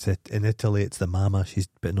 Okay. In Italy, it's the mama. She's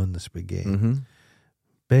putting on the spaghetti. Mm-hmm.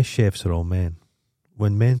 Best chefs are all men.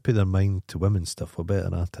 When men put their mind to women's stuff, we're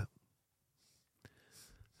better at it.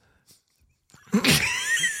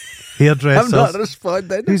 Hairdressers. I'm not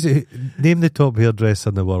responding. Name the top hairdresser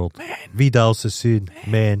in the world. Men. Vidal Sassoon.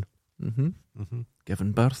 Men. Mm-hmm. Mm-hmm.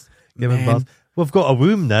 Giving birth. Giving birth. We've got a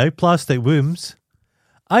womb now, plastic wombs.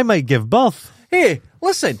 I might give birth. Hey,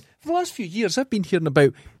 listen, for the last few years I've been hearing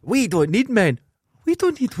about we don't need men. We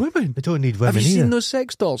don't need women. We don't need women. Have you either. seen those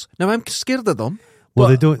sex dolls? Now I'm scared of them. Well,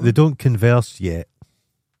 they don't converse yet.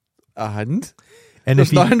 And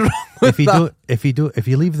if nothing wrong with that. if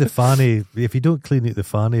you leave the fanny, if you don't clean out the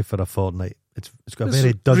fanny for a fortnight, it's got a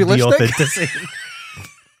very Dundee realistic. authenticity.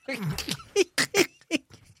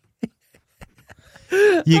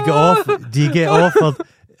 Do you get offered?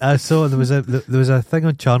 I saw there was a thing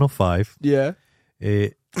on Channel 5. Yeah.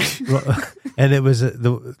 And it was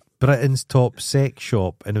the Britain's top sex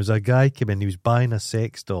shop, and there was a guy came in. He was buying a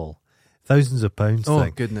sex doll, thousands of pounds. Oh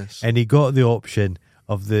thing. goodness! And he got the option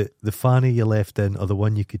of the fanny you left in, or the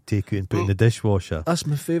one you could take out and put in the dishwasher. That's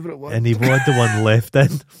my favourite one. And he wanted the one left in.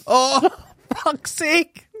 Oh, fuck's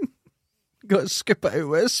sake! Got to skip it out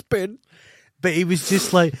with a spoon. But he was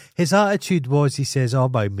just like, his attitude was, he says, "Oh,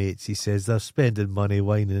 my mates," he says, "they're spending money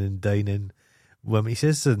wining and dining." Well, he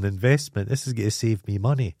says, "It's an investment. This is going to save me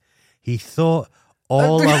money." He thought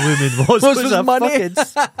all a woman was a money.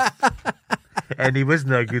 And he wasn't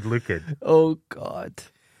that good looking. Oh, God.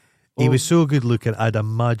 He was so good looking, I'd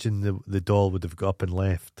imagine the doll would have got up and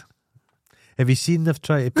left. Have you seen they've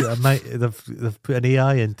tried to put they've put an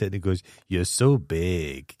AI into it and it goes, "You're so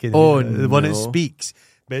big." The one that speaks,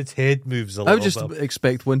 but its head moves a little bit. I would just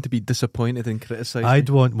expect one to be disappointed and criticised. I'd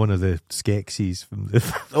want one of the Skeksis from the...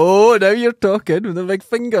 Oh, now you're talking with the big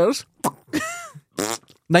fingers.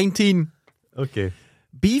 19. Okay.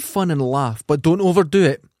 Be fun and laugh, but don't overdo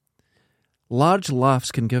it. Large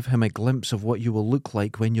laughs can give him a glimpse of what you will look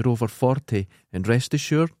like when you're over 40, and rest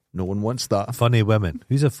assured, no one wants that. Funny women.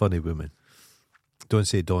 Who's a funny woman? Don't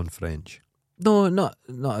say Dawn French. No, not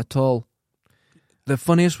at all. The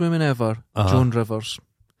funniest woman ever, Joan Rivers.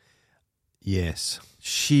 Yes.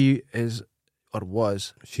 She is, or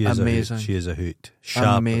was, She is amazing. She is a hoot.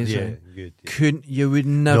 Sharp. Amazing. Yeah, good. Yeah. You would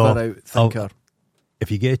never outthink her.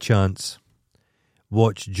 If you get a chance,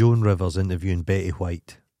 watch Joan Rivers interviewing Betty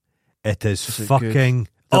White. It is fucking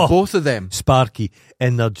both of them sparky,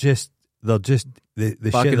 and they're just the back shit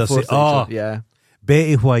and they forth. say. Yeah.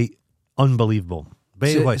 Betty White, unbelievable.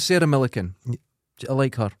 Betty White, Sarah Millican. I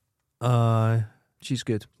like her. She's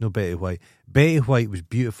good. No, Betty White. Betty White was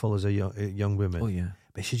beautiful as a young woman. Oh yeah,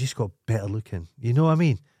 but she just got better looking. You know what I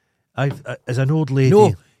mean? As an old lady.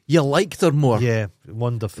 No, you liked her more. Yeah,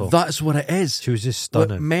 wonderful. That's what it is. She was just stunning.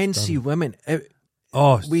 But men see women.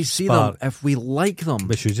 We see spark. them if we like them.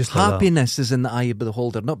 But she was just happiness is in the eye of the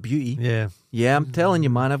beholder, not beauty. Yeah. Yeah, I'm telling you,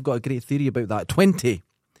 man. I've got a great theory about that. 20.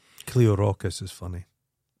 Cleo Rockus is funny.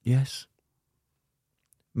 Yes.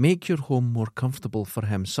 Make your home more comfortable for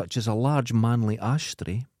him, such as a large manly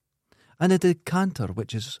ashtray and a decanter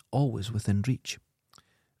which is always within reach.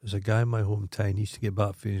 There's a guy in my hometown, he used to get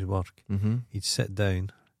back from his work. Mm-hmm. He'd sit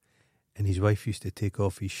down and his wife used to take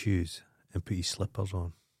off his shoes and put his slippers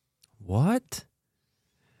on. What?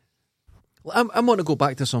 I want to go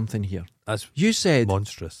back to something here. You said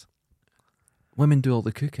monstrous. Women do all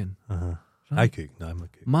the cooking. Uh-huh. Right? I cook. No, I'm a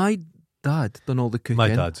cook. My dad done all the cooking. My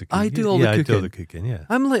dad's a cook. I do all the cooking. I do all the cooking, yeah.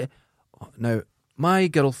 I'm like... Now, my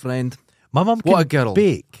girlfriend... My mum can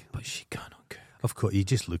bake. But she cannot cook. Of course, you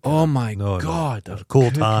just look at Oh her. my God. No.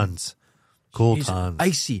 Cold cooking. hands. Cold She's hands.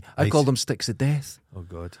 Icy. I call them sticks of death. Oh,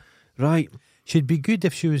 God. Right. She'd be good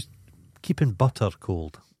if she was keeping butter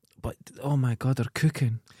cold. But, oh my God, they're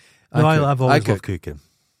cooking. No, I've always loved cooking.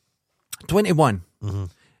 21. Mm-hmm.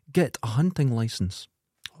 Get a hunting license.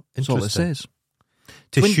 That's all it says.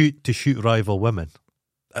 To shoot rival women.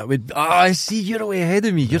 I see, you're way ahead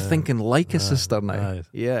of me. You're thinking like a sister now.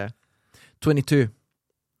 Yeah. 22.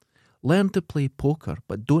 Learn to play poker,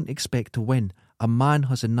 but don't expect to win. A man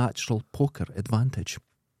has a natural poker advantage.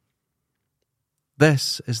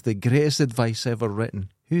 This is the greatest advice ever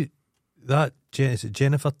written. Is it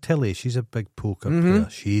Jennifer Tilly? She's a big poker player.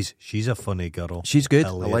 She's a funny girl. She's good.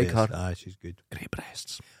 Hilarious. I like her. She's good. Great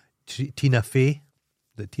breasts. Tina Fey.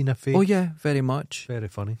 Tina Fey? Oh yeah, very much. Very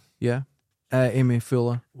funny. Yeah. Amy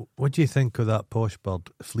Fuller. What do you think of that posh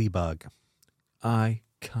bird, Fleabag? I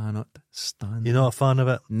cannot stand. You're not a fan of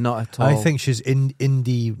it? Not at all. I think she's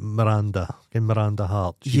Indie Miranda in Miranda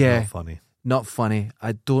Hart. She's not funny. Not funny.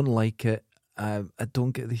 I don't like it. I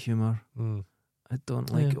don't get the humour. I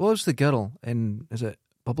don't like it. What was the girl in, is it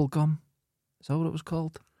Bubblegum? Is that what it was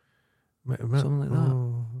called? Something like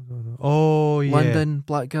that. Oh, yeah. London,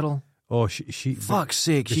 black girl. Oh, she fuck's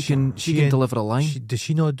sake, she can deliver a line. Does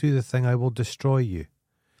she not do the thing, I will destroy you?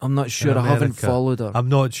 I'm not sure. I haven't followed her. I'm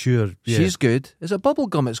not sure. Yeah. She's good. Is it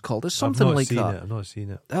Bubblegum it's called? It's something like that. I've not seen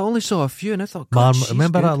it. I only saw a few and I thought, God, she's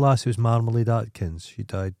remember good. that last, it was Marmalade Atkins. She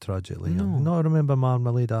died tragically. No. Not remember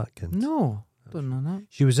Marmalade Atkins. No, don't know that.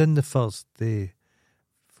 She was in the first day,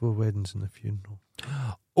 4 weddings and a funeral.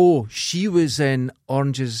 Oh, she was in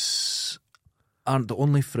Oranges Aren't the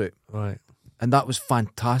Only Fruit. Right. And that was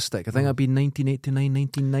fantastic. I think that'd be 1989,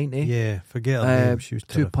 1990. Yeah, forget her name. She was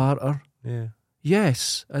two-parter. Yeah.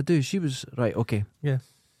 Yes, I do. She was... Right, okay. Yeah.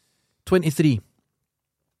 23.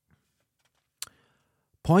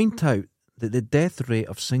 Point out that the death rate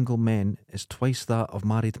of single men is twice that of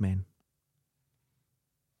married men.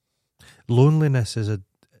 Loneliness is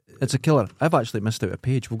It's a killer. I've actually missed out a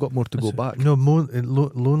page. We've got more to go back. No,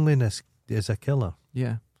 loneliness is a killer.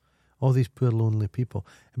 Yeah. All these poor lonely people.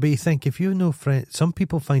 But you think, if you have no friends, some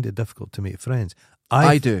people find it difficult to make friends.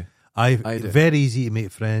 I do. I do. Very easy to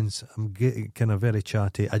make friends. I'm kind of very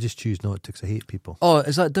chatty. I just choose not to because I hate people. Oh,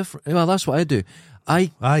 is that different? Well, that's what I do. I'm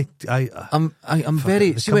very.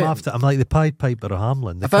 I'm like the Pied Piper of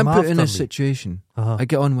Hamelin. If I'm put in a situation, I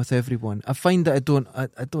get on with everyone. I find that I don't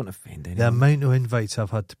offend anyone. The amount of invites I've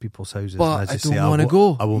had to people's houses, but I don't want to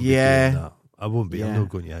go. I won't be doing that. I won't be. I'm not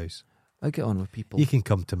going to your house. I get on with people. You can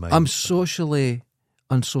come to mine. I'm socially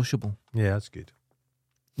unsociable. Yeah, that's good.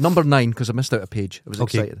 Number 9, because I missed out a page. I was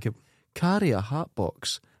excited. Okay. Carry a hat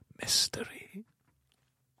box. Mystery.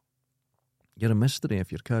 You're a mystery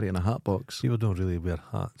if you're carrying a hat box. People don't really wear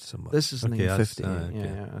hats so much. This is 950.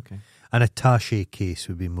 Okay. An attaché case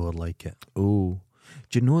would be more like it. Oh.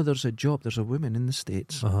 Do you know there's a woman in the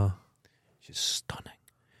States. Uh-huh. She's stunning.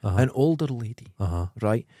 an older lady, Uh-huh.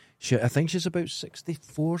 right? I think she's about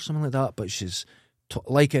 64, something like that, but she's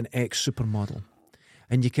like an ex-supermodel.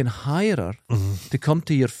 And you can hire her to come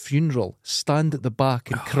to your funeral, stand at the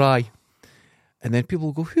back and cry. And then people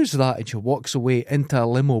will go, who's that? And she walks away into a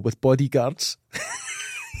limo with bodyguards.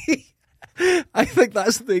 I think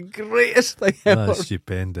that's the greatest thing ever. That's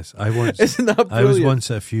stupendous. Isn't that brilliant? I was once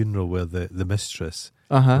at a funeral where the mistress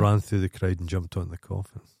ran through the crowd and jumped on the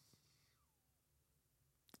coffin.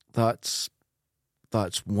 That's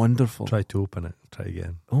wonderful. Try to open it. Try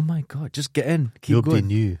again. Oh my God, just get in. Keep Nobody going.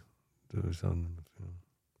 knew there was on.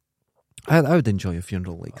 I would enjoy a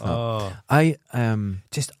funeral like that. Oh,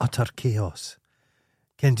 Just utter chaos.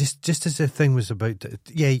 Ken, just as the thing was about to,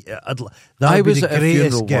 that I would be was the at a greatest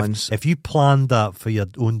funeral gift. once. If you planned that for your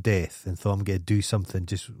own death and thought I'm going to do something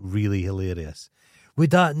just really hilarious,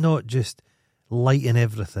 would that not just lighten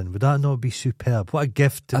everything? Would that not be superb? What a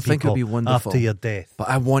gift to I people think it'd be wonderful after your death. But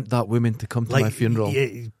I want that woman to come to my funeral.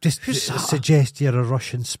 Just Who's that? suggest you're a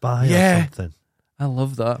Russian spy Yeah. or something. I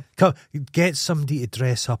love that. Get somebody to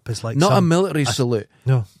dress up as like Not a military salute,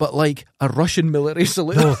 no. but like a Russian military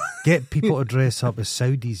salute. No, get people to dress up as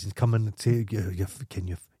Saudis and come in and say, your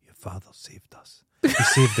father saved us. He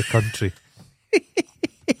saved the country.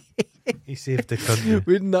 He saved the country.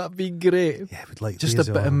 Wouldn't that be great? Yeah, we'd like Just a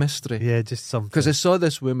bit of mystery. Yeah, just something. Because I saw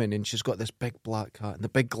this woman and she's got this big black hat and the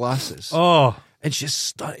big glasses. Oh, And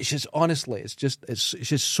she's honestly,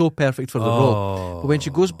 she's so perfect for the role. But when she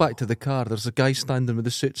goes back to the car, there's a guy standing with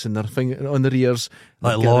the suits and their finger on their ears,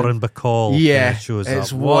 like Lauren Bacall. Yeah, shows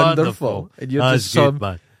it's up. wonderful. And you're That's just good,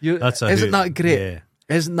 man. That's isn't that great? Yeah.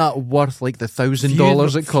 Isn't that worth like the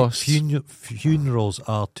 $1,000 it costs? Funerals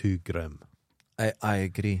are too grim. I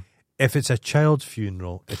agree. If it's a child's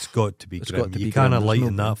funeral, it's got to be It's grim. got to You be can't grim. There's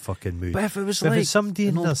lighten no that fucking mood. But if it was If like it's somebody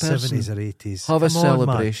in an their old person, 70s or 80s, have a come on, man.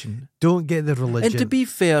 celebration. Don't get the religion. And to be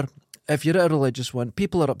fair, if you're at a religious one,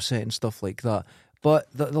 people are upset and stuff like that. But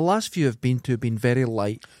the last few have been very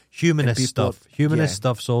light. Humanist and people- stuff. Humanist yeah.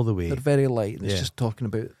 stuff's all the way. They're very light. And Yeah. It's just talking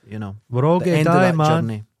about, We're all the going end to of die, that man.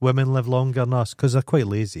 journey. Women live longer than us because they're quite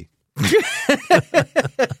lazy.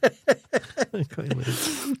 Quite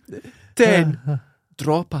lazy. 10.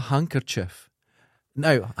 Drop a handkerchief.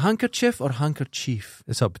 Now, handkerchief or handkerchief?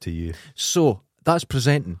 It's up to you. So, that's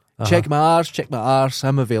presenting. Check my arse,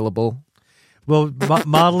 I'm available. Well,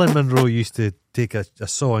 Marilyn Monroe used to take a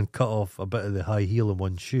saw and cut off a bit of the high heel in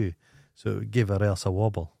one shoe, so it gave her else a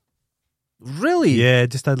wobble. Really? Yeah,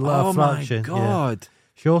 just a little Oh fraction. my Yeah. God.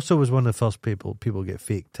 She also was one of the first people get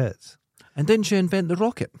fake tits. And didn't she invent the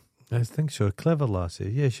rocket? I think so. Clever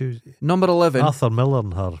lassie. Yeah, she was. Number 11. Arthur Miller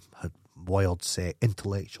and her had wild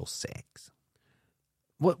intellectual sex.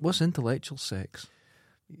 What's intellectual sex?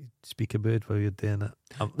 Speak about it while you're doing it.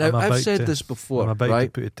 Now, I've said this before, I'm about right?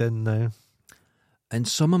 to put it in now. And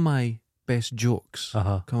some of my best jokes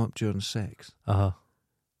Uh-huh. come up during sex. Uh-huh.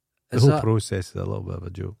 The Is whole that- process is a little bit of a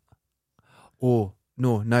joke. Oh,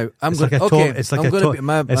 no. Now, I'm It's going like a okay, it's like I'm a going to be,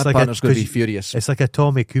 my it's like partner's going to be 'cause furious. It's like a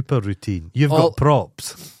Tommy Cooper routine. You've All- got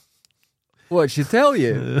props. What, she tell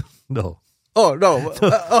you? No. Oh, no.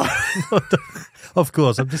 Of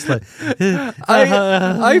course, I'm just like...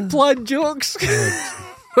 I plan jokes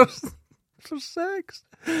for sex.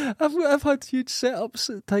 I've had huge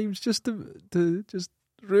setups at times just to just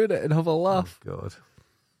ruin it and have a laugh. Oh, God.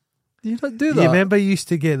 Do you not do that? You remember you used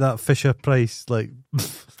to get that Fisher Price, like...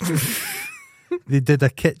 They did a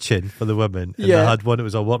kitchen for the women, and Yeah. they had one that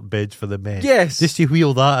was a workbench for the men. Yes. Just to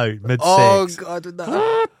wheel that out mid-sex. Oh,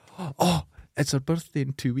 God. Oh, it's her birthday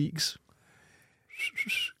in 2 weeks.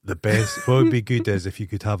 The best. What would be good is if you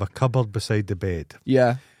could have a cupboard beside the bed,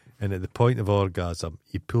 Yeah. and at the point of orgasm,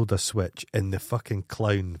 you pulled a switch, and the fucking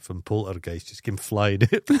clown from Poltergeist just came flying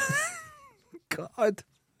out. God.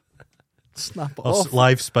 Snap it Or off.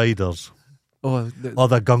 live spiders. Oh, Or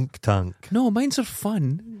the gunk tank. no, mine's are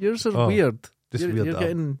fun. Yours are Oh, weird. just You're, weird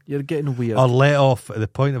you're that. getting weird. Or let off, at the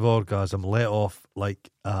point of orgasm, let off,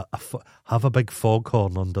 like, have a big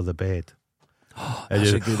foghorn under the bed. And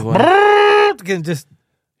That's you- a good one. Can just...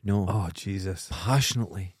 No. Oh, Jesus.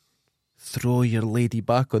 Passionately throw your lady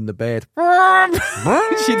back on the bed.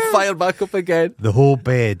 She'd fire back up again. The whole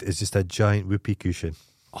bed is just a giant whoopee cushion.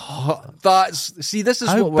 Oh, see, this is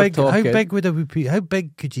How what we're big? talking. How big would a whoopee? How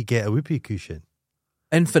big could you get a whoopee cushion?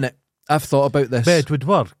 Infinite. I've thought about this. Bed would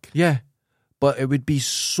work. Yeah, but it would be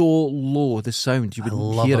so low, the sound, you I wouldn't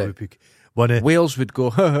love hear a it. whoopee. One Whales would go,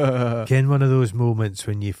 Ken, one of those moments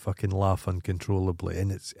when you fucking laugh uncontrollably, and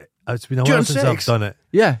it's been a while During since I've sex. done it.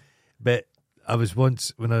 yeah. But I was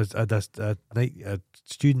once when I had a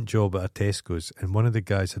student job at a Tesco's, and one of the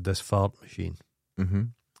guys had this fart machine, Mm-hmm.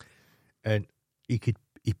 and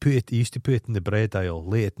He used to put it in the bread aisle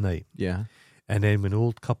late at night. Yeah. And then when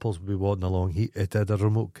old couples would be walking along, it had a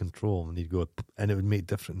remote control, and he'd go, and it would make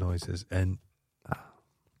different noises, and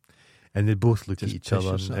they'd both look at each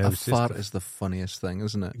other. And a fart is the funniest thing,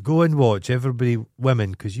 isn't it? Go and watch, everybody,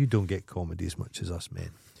 women, because you don't get comedy as much as us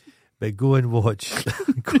men. But go and watch,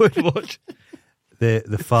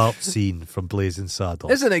 the fart scene from Blazing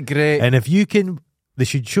Saddles. Isn't it great? And if you can, they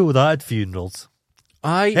should show that at funerals.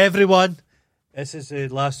 Everyone, this is the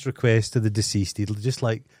last request to the deceased. Just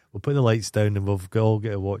like, we'll put the lights down and we'll all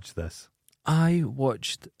get to watch this. I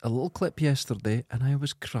watched a little clip yesterday and I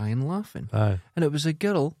was crying laughing. Aye. And it was a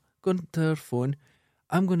girl going to her phone.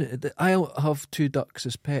 I have 2 ducks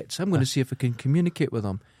as pets. I'm going to see if I can communicate with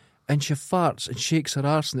them. And she farts and shakes her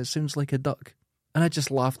arse and it sounds like a duck. And I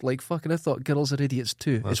just laughed like fuck, and I thought girls are idiots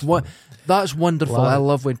too. That's wonderful. I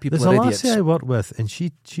love when people are idiots. There's a lassie I work with, and she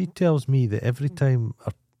tells me that every time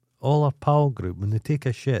all our pal group, when they take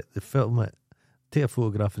a shit, they film it, take a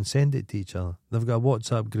photograph and send it to each other. They've got a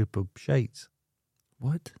WhatsApp group of shites.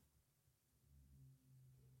 What?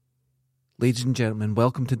 Ladies and gentlemen,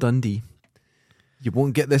 welcome to Dundee. You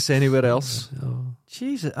won't get this anywhere else. Oh.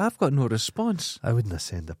 Jesus, I've got no response. I wouldn't have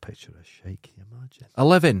sent a picture of shite, can you imagine?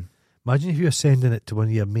 11. Imagine if you were sending it to one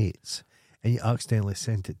of your mates and you accidentally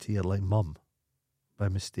sent it to your mum by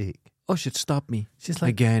mistake. Oh, she'd stop me. She's like,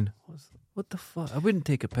 again. What the fuck? I wouldn't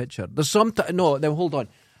take a picture. There's no, now hold on.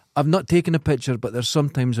 I've not taken a picture, but there's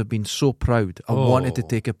sometimes I've been so proud. I wanted to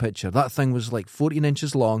take a picture. That thing was like 14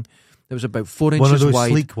 inches long. It was about 4 inches wide. One of those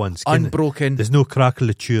sleek ones. Unbroken. There's no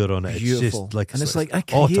craquelature on it. Beautiful. It's just like... And it's like, I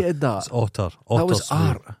created that. It's otter that was smooth.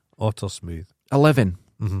 art. Otter smooth. 11.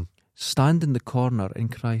 Mm-hmm. Stand in the corner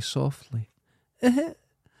and cry softly.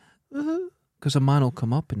 Because a man will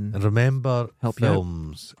come up and remember help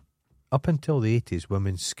films. Up until the 80s,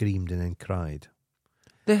 women screamed and then cried.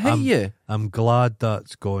 They hit you. I'm glad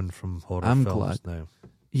that's gone from horror films now.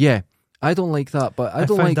 Yeah, I don't like that, but I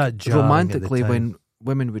don't like that romantically when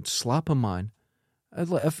women would slap a man.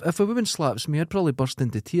 If a woman slaps me, I'd probably burst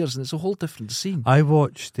into tears, and it's a whole different scene. I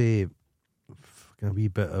watched a wee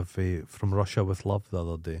bit of From Russia with Love the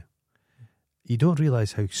other day. You don't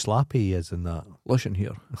realise how slappy he is in that. Listen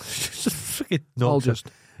here.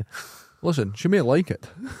 Listen, she may like it.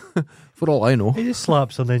 For all I know. He just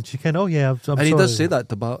slaps her and then she can, I'm and sorry. He does say that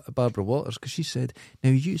to Barbara Walters, because she said,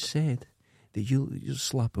 now you said that you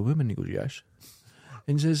slap a woman. He goes, yes.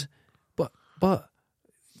 And he says, but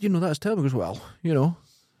that's terrible. He goes, well,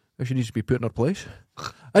 if she needs to be put in her place.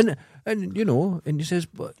 and he says,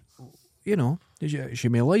 but, she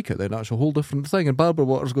may like it, then that's a whole different thing. And Barbara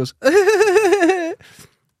Waters goes,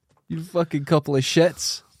 you fucking couple of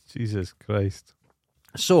shits. Jesus Christ.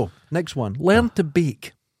 So, next one. Learn to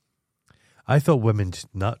bake. I thought women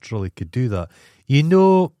just naturally could do that.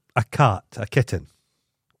 A kitten.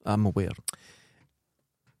 I'm aware.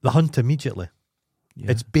 They hunt immediately.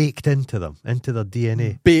 Yeah. It's baked into them, into their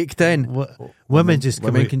DNA. Baked in. Women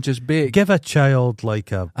can just bake. Give a child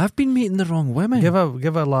I've been meeting the wrong women.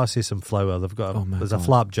 Give a lassie some flour. They've got there's a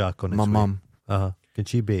flapjack on its way. My mum. Can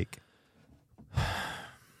she bake?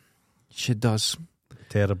 She does.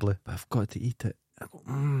 Terribly. But I've got to eat it. I go,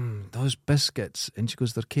 those biscuits. And she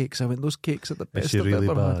goes, they're cakes. I went, those cakes are the best I've really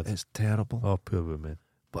ever bad? had. It's terrible. Oh, poor woman.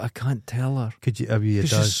 But I can't tell her. Could you? Because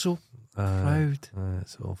she's so proud.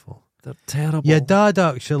 It's awful. They're terrible. Your dad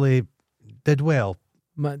actually did well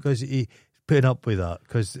because he putting up with that.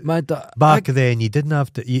 Because back then you didn't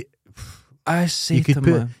have to. I say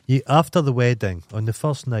to after the wedding on the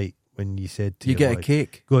first night when you said to you get a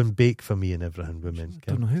cake, go and bake for me and everything. Women,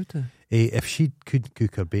 I don't know how to. If she could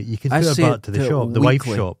cook or bake, you can put her back to the shop, the wife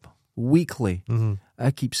shop. Weekly, mm-hmm. I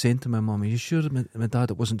keep saying to my mum, "Are you sure my dad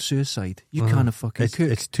it wasn't suicide? You can't fucking cook."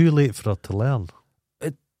 It's too late for her to learn.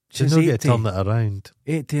 She's not going to turn it around.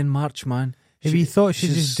 18 March, man. If you thought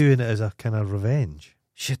she's just doing it as a kind of revenge.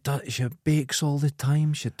 She bakes all the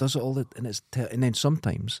time. She does it all and then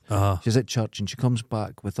sometimes she's at church and she comes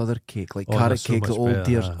back with other cake, like carrot cake, the old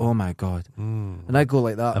dears. Oh my God! And I go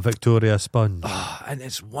like that. A Victoria sponge. And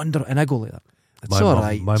it's wonder. And I go like that. It's all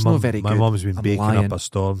right. It's not very good. My mum's been baking up a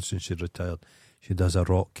storm since she retired. She does a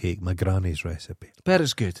rock cake, my granny's recipe. Bet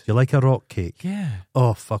it's good. Do you like a rock cake? Yeah.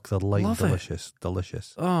 Oh, fuck, they're light and delicious.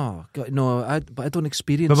 Delicious. Oh, God, no, but I don't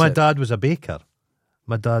experience it. But my dad was a baker.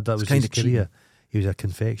 My dad, that was his career. He was a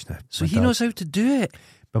confectioner. So he knows how to do it.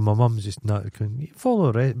 But my mum's just not...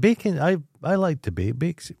 Follow baking. I like to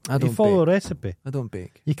bake. I don't follow a recipe. I don't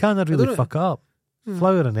bake. You can't really fuck it up.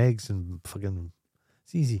 Flour and eggs and fucking...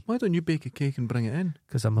 It's easy. Why don't you bake a cake and bring it in?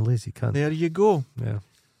 Because I'm a lazy cunt. There you go. Yeah.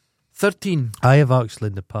 13. I have actually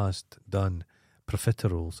in the past done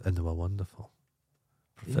profiteroles and they were wonderful.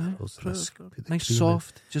 Fritters. Put the Nice cream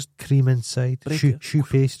soft, just cream inside. break it. Shoe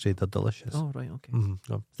pastry, they're delicious. Oh, right, okay.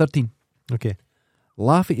 Go. 13. Okay.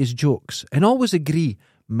 Laugh at his jokes and always agree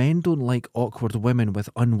men don't like awkward women with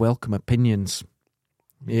unwelcome opinions.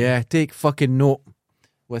 Yeah, take fucking note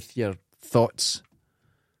with your thoughts.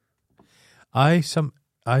 Can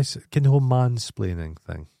the whole mansplaining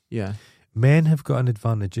thing. Yeah. Men have got an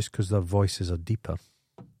advantage just because their voices are deeper.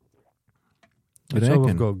 You That's all we've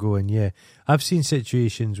reckon? got going, yeah. I've seen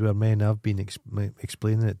situations where men have been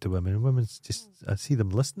explaining it to women, and women just, I see them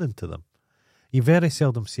listening to them. You very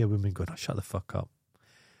seldom see a woman going, "Oh, shut the fuck up."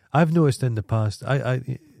 I've noticed in the past,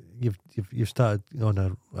 you've started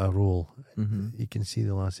on a roll. Mm-hmm. You can see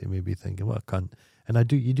the lassie maybe thinking, "What a cunt,"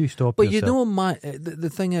 and you do stop. But yourself. you know, the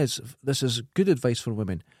thing is, this is good advice for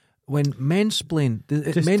women. When mansplain,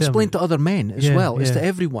 mansplain to other men as well, is to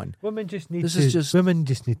everyone. Women just need women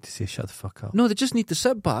just need to say, "Shut the fuck up." No, they just need to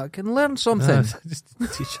sit back and learn something. Just need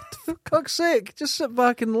to say, shut the fuck up. For fuck's sake, just sit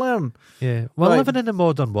back and learn. Yeah, we're Right. living in a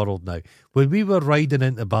modern world now. When we were riding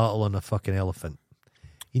into battle on a fucking elephant,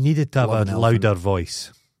 you needed to have Love a an louder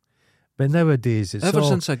voice. But nowadays, it's Ever all,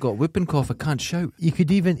 since I got whooping cough, I can't shout. you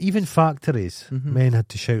could even factories, men had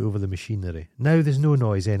to shout over the machinery. Now there's no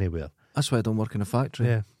noise anywhere. That's why I don't work in a factory.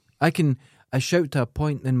 Yeah, I shout to a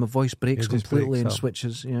point and my voice breaks It just completely breaks and up.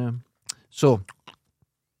 switches. Yeah. So,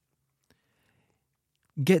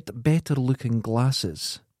 get better looking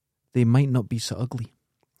glasses. They might not be so ugly.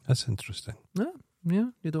 that's interesting. Yeah,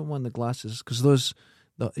 you don't want the glasses because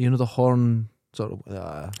the horn sort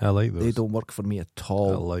of. I like those. They don't work for me at I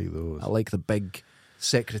all. like those. I like the big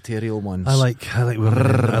secretarial ones. I like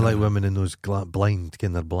women. I like women in those blind.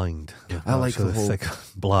 Again, they're blind. I like the whole- thick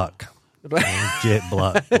black, jet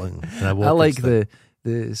black. And I like the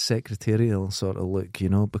secretarial sort of look,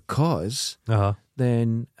 because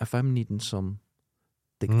then if I'm needing some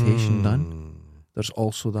dictation done, there's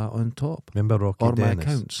also that on top. Remember Rocky Or my Dennis?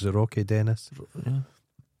 accounts. Was it Rocky Dennis? Yeah.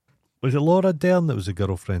 Was it Laura Dern that was a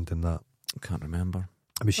girlfriend in that? I can't remember.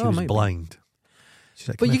 I mean, she Oh, was might be. blind. She's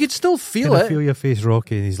like, But you could still feel can I it. feel your face,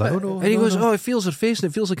 Rocky? And he's like, oh no. And he no, goes, no. oh, it feels her face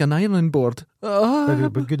and it feels like an ironing board.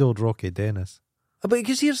 But good old Rocky Dennis. But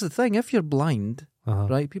because here's the thing, if you're blind, Uh-huh.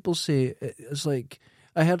 right, people say, it's like,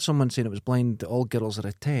 I heard someone saying it was blind that all girls are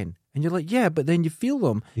a 10. And you're like, yeah, but then you feel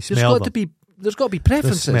them. You smell them. There's got to be The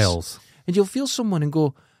preferences. smells. And you'll feel someone and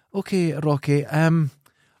go, okay, Rocky,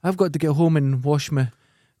 I've got to get home and wash my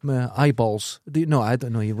eyeballs. No, I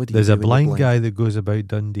don't know. What do you There's do a when you're blind guy that goes about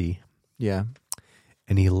Dundee Yeah.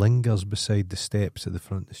 and he lingers beside the steps at the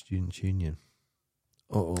front of the Students' Union.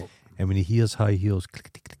 Oh. And when he hears high heels,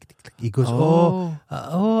 click, click, click, click, he goes, Oh.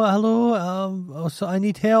 hello, so I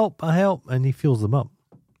need help, and he fills them up.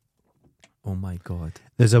 Oh my God.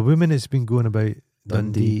 There's a woman that's been going about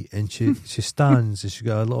Dundee, Dundee. and she stands and she's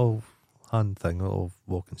got a little hand thing, a little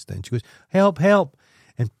walking stick. She goes, help, help.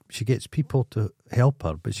 And she gets people to help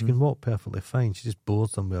her, but she can walk perfectly fine. She just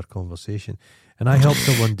bores them with her conversation. And I helped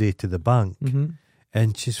her one day to the bank,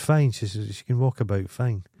 and she's fine. She can walk about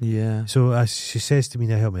fine. Yeah. So she says to me,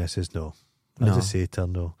 now help me. I says, no. I No. just say to her,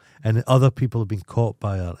 no. And other people have been caught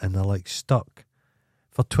by her, and they're like stuck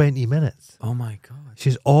for 20 minutes. Oh my God.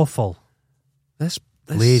 She's awful. This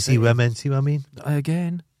Lazy women, see what I mean?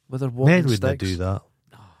 Again, with their walking Men wouldn't sticks. do that.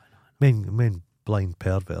 Men blind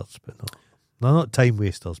perverts, but no. They're not time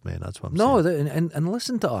wasters, men, that's what I'm saying. No, and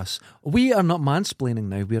listen to us. We are not mansplaining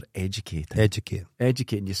now, we're educating.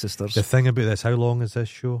 Educating you, sisters. The thing about this, how long is this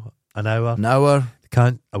show? An hour? An hour.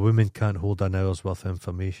 A woman can't hold an hour's worth of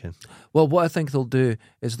information. Well, what I think they'll do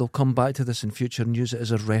is they'll come back to this in future and use it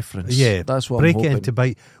as a reference. Yeah, that's what break I'm it hoping. into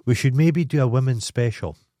bite. We should maybe do a women's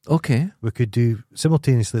special. Okay. We could do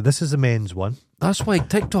simultaneously. This is the men's one. That's why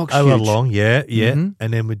TikTok's Hour huge. long, yeah. Mhm.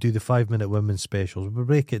 And then we do the 5-minute women's specials. We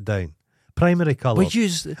break it down. Primary We colours.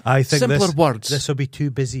 use I think simpler words. This will be too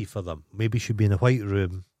busy for them. Maybe should be in a white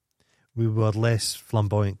room. We wear less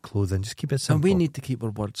flamboyant clothing. Just keep it simple. and we need to keep our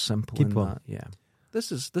words simple. Keep in them. that. Yeah.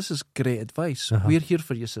 This is great advice. Uh-huh. We're here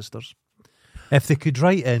for you, sisters. If they could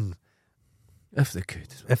write in, If they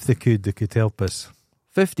could. they could help us.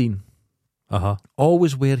 15.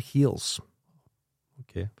 Always wear heels.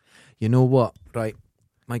 Okay. You know what? Right.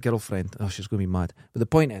 My girlfriend, she's going to be mad. But the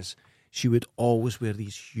point is, she would always wear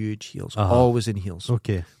these huge heels. Always in heels.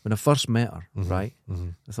 Okay. When I first met her, right, Mm-hmm.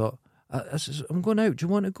 I thought, I said, I'm going out. Do you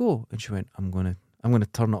want to go? And she went, I'm going to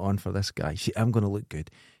turn it on for this guy. I'm going to look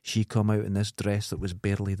good. She come out in this dress that was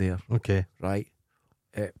barely there, Okay. right?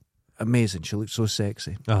 Amazing. She looked so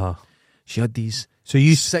sexy. She had these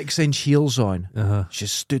 6-inch heels on. She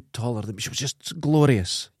stood taller than me. She was just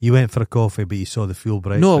glorious. You went for a coffee, but you saw the full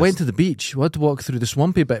breakfast. No, I went to the beach. We had to walk through the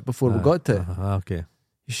swampy bit before we got to it. Okay.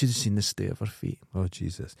 You should have seen the state of her feet. Oh,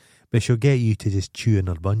 Jesus. But she'll get you to just chew on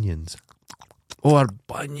her bunions. Oh, her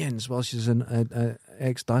bunions. Well, she's an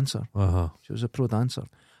ex-dancer. Uh-huh. She was a pro dancer.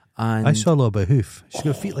 And I saw a little bit of hoof. She's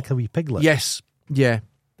got feet like a wee piglet. yes, yeah.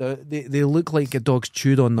 They look like a dog's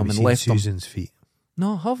chewed on them Have and you left seen them. Susan's feet?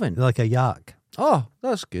 No, I haven't. They're like a yak. Oh,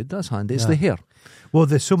 that's good. That's handy. It's Yeah. the hair. Well,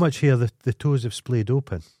 there's so much hair, the toes have splayed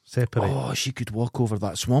open, separate. Oh, she could walk over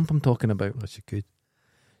that swamp I'm talking about. Oh, she could.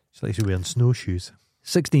 It's like she's wearing snowshoes.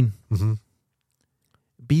 16. Mm-hmm.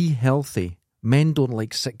 Be healthy. Men don't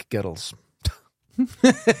like sick girls.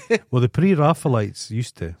 Well, the pre-Raphaelites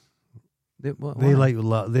used to. They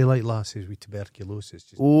like lasses with tuberculosis.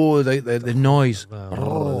 Just Oh, the noise.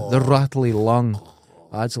 Oh. The rattly lung.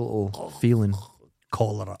 Adds a little feeling.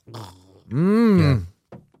 cholera. Yeah.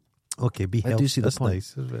 Okay, be I healthy. do see the That's point.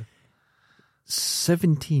 nice, isn't it?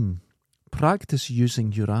 17. Practice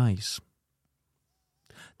using your eyes.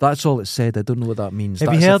 That's all it said. I don't know what that means. Have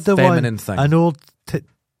That's you heard a the feminine one? thing. An old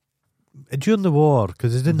during the war,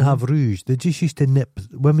 because they didn't have rouge, they just used to nip.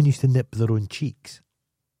 Women used to nip their own cheeks.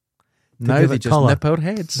 Now give they it just colour. nip our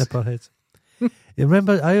heads. Nip our heads. You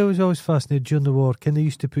remember, I was always fascinated during the war. They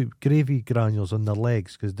used to put gravy granules on their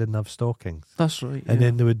legs because they didn't have stockings, That's right. and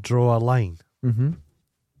then they would draw a line. Mm-hmm.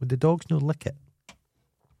 Would the dogs not lick it?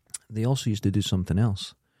 They also used to do something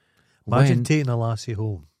else. Imagine taking a lassie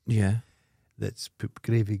home Yeah. that's put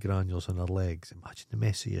gravy granules on her legs. Imagine the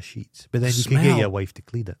mess of your sheets. But then you can Smell. get your wife to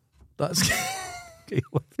clean it. That's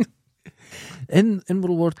in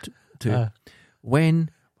World War II, when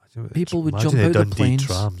people would jump Imagine out the of Dundee planes.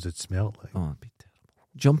 trams would smell like. Oh, it'd be terrible.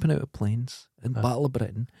 Jumping out of planes in Battle of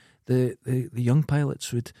Britain, the young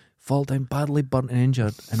pilots would fall down badly burnt and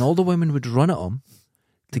injured, and all the women would run at them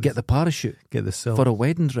to get the parachute Get the silk. for a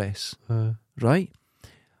wedding dress. Uh, Right?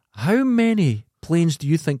 How many planes do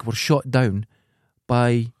you think were shot down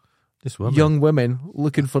by just women. young women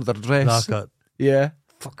looking for their dress? Knock it. Yeah.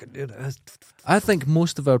 Fucking do it. I think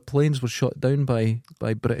most of our planes were shot down by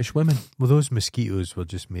British women. Well, those mosquitoes were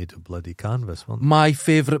just made of bloody canvas, weren't they? My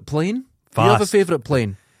favourite plane? Do you have a Fast. favourite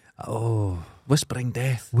plane? Oh. Whispering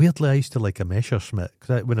Death. Weirdly, I used to like a Messerschmitt.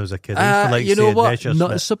 Cause when I was a kid, I used to like you know saying what? Messerschmitt.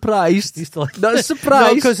 Not surprised. Used to like Not Not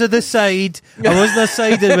surprised. because of the side. I wasn't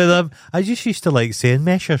sided with them. I just used to like saying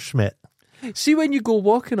Messerschmitt. See, when you go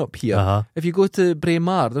walking up here, Uh-huh. if you go to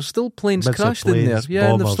Braemar, there's still planes Bits of crashed in there. planes,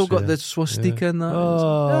 Yeah, and they've bombers, still got yeah. the swastika and that.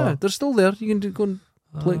 Oh. Yeah, they're still there. You can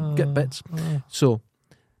go and get bits. So,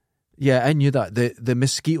 yeah, I knew that. The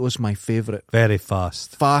Mosquito's my favourite. Very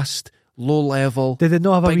fast. Fast, low level. Did it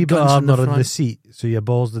not have a Big wee bit of guns in the armour in the front. seat so your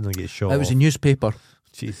balls didn't get shot It was a off? newspaper.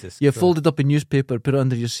 Jesus You Christ. folded up a newspaper, put it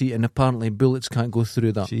under your seat, and apparently bullets can't go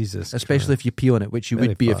through that. Jesus Especially if you pee on it, which you Very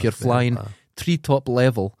would be if fast, you're very flying fast. treetop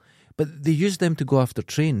level. But they used them to go after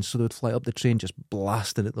trains, so they would fly up the train just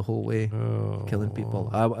blasting it the whole way, Oh. killing people.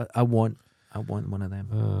 I want one of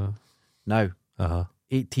them. Now, Uh-huh.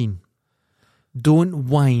 18. Don't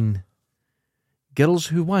whine. Girls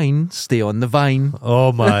who whine stay on the vine.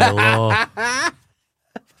 Oh my lord.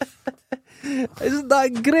 Isn't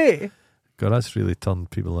that great? God, that's really turned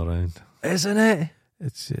people around. Isn't it?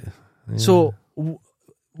 It's yeah. So,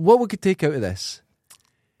 what we could take out of this?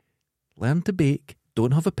 Learn to bake.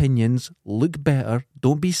 Don't have opinions. Look better.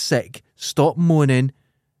 Don't be sick. Stop moaning.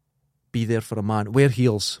 Be there for a man. Wear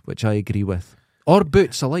heels, which I agree with. Or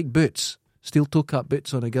boots. I like boots. Steel toe cap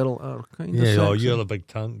boots on a girl are kind of yeah, oh, sexy. you're the big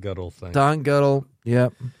tank girl thing. Tank girl. Yeah.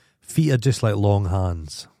 Feet are just like long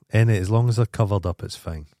hands. As long as they're covered up, it's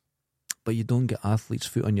fine. But you don't get athlete's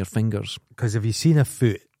foot on your fingers. Because if you see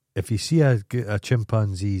a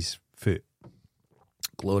chimpanzee's foot,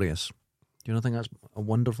 Glorious. Do you not think that's a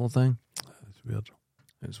wonderful thing? it's weird.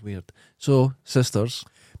 It's weird. So, sisters,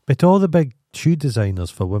 But all the big shoe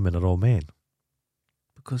designers for women are all men.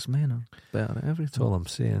 because men are better at That's everything. all I'm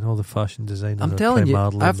saying. All the fashion designers I'm are telling you,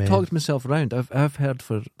 primarily I've men. talked myself around. I've heard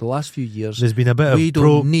for the last few years, There's been a bit we of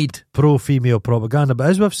don't need. pro-female propaganda, but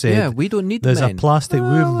as we've said, Yeah, we don't need there's men. a plastic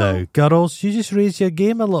womb well. now. Girls, you just raise your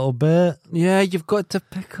game a little bit. Yeah, you've got to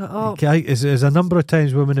pick it up. Okay, there's a number of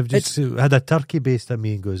times women have just had a turkey based at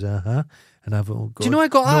me and goes, and I've oh, Do you know I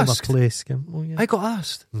got know my asked? place. Oh, yeah. I got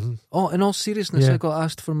asked. Mhm. Oh, in all seriousness, Yeah. I got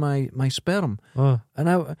asked for my sperm, Oh, and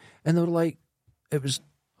they were like, it was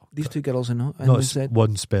these two girls I know, and not they said,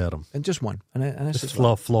 one sperm. and just one, and I Just said,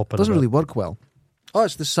 well, flopping. it doesn't about. really work well. Oh,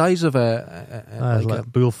 it's the size of It's like a a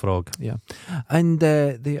bullfrog. yeah, and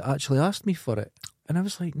they actually asked me for it, and I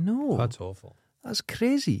was like, no, That's awful. that's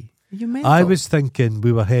crazy. Are you mental? I was thinking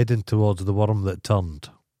we were heading towards the worm that turned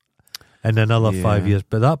in another 5 Yeah. years,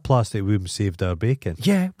 but that plastic womb saved our bacon.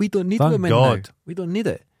 Yeah, we don't need Thank women God. now. We don't need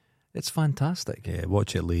it. It's fantastic. Yeah,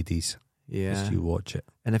 watch it, ladies. Yeah. Just you watch it.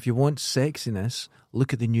 And if you want sexiness,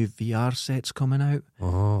 look at the new VR sets coming out.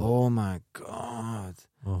 Oh my God.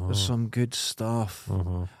 There's some good stuff.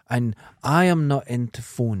 And I am not into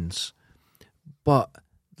phones, but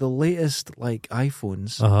the latest like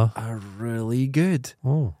iPhones are really good.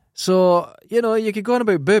 So, you could go on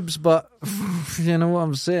about boobs, but you know what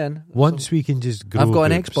I'm saying. Once we can just grow I've got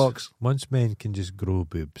boobs, an Xbox. Once men can just grow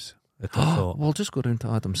boobs, I thought. We'll just go down to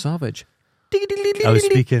Adam Savage. I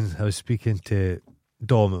was speaking to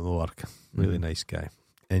Dom at my work, really nice guy,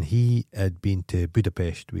 and he had been to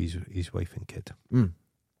Budapest with his wife and kid,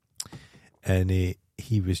 and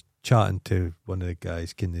he was chatting to one of the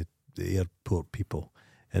guys, the airport people,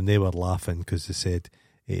 and they were laughing because they said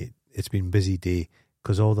it's been a busy day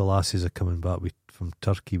because all the lasses are coming back from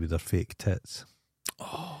Turkey with their fake tits.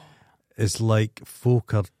 It's like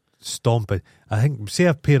folk are stomping. I think, say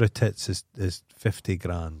a pair of tits is 50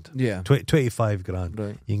 grand. Yeah. 25 grand.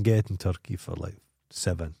 Right. You can get it in Turkey for like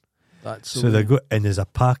 7. That's so and there's a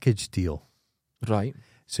package deal. Right.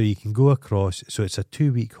 So you can go across. So it's a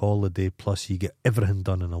 2-week holiday plus you get everything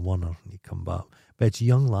done in a oneer and you come back. But it's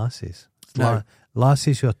young lasses. It's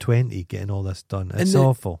lassies who are 20 getting all this done. It's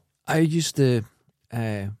awful. I used to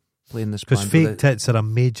play in this band. Because fake tits are a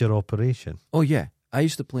major operation. Oh, yeah. I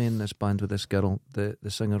used to play in this band with this girl. The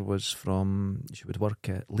singer was she would work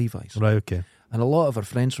at Levi's. Right, okay. And a lot of her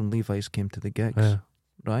friends from Levi's came to the gigs,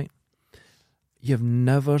 right? You've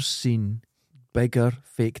never seen bigger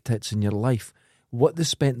fake tits in your life. What they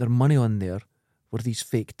spent their money on there were these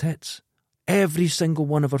fake tits. Every single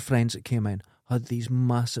one of her friends that came in had these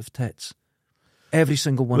massive tits. Every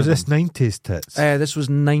single one of them. Was this 90s tits? This was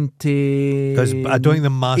 90... Because I don't think the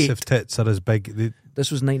massive tits are as big. This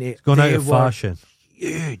was 98. It's gone out of fashion.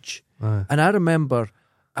 Huge. And I remember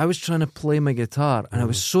I was trying to play my guitar and I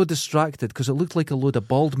was so distracted because it looked like a load of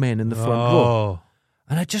bald men in the front row.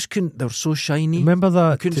 And I just couldn't, they were so shiny. Remember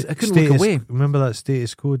that? I couldn't look away. Remember that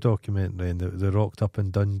Status Quo documentary and they rocked up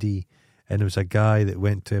in Dundee and there was a guy that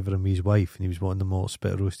went to everyone with his wife and he was wanting them all to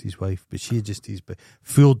spit roast his wife, but she had just these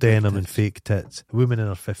full denim and fake tits. A woman in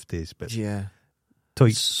her 50s, but tight.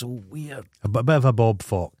 It's so weird. A bit of a Bob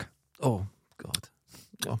Falk. Oh, God.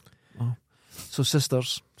 Oh. So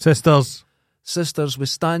sisters, we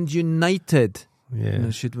stand united. Yeah.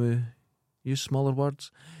 Should we use smaller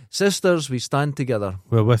words? Sisters, we stand together.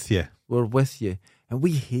 We're with you. We're with you. And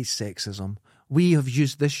we hate sexism. We have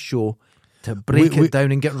used this show to break it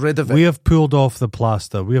down and get rid of it. We have pulled off the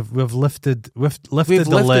plaster. We've lifted the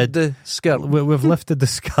lid. The skirt. We've lifted the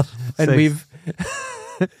skirt. And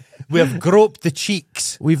we have groped the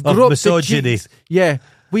cheeks of misogyny. The cheeks. Yeah.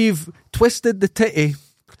 We've twisted the titty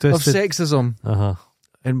of sexism.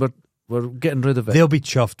 And we're getting rid of it. They'll be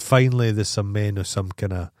chuffed. Finally, there's some men of some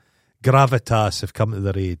kind of gravitas have come to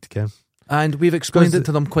their aid. Okay? And we've explained it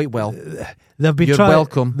to them quite well. They've been You're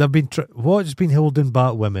welcome. They've been what's been holding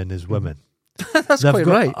back women is women. That's quite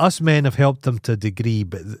right. Us men have helped them to a degree,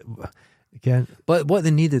 but again. But what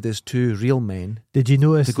they needed is 2 real men. Did you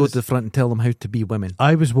notice to go to the front and tell them how to be women?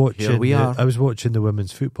 I was watching. Here we are. I was watching the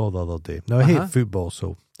women's football the other day. Now I hate football,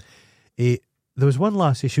 so there was one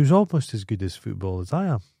lassie. She was almost as good as football as I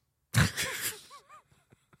am.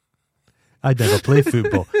 I never play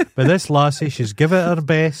football, but this lassie, she's given it her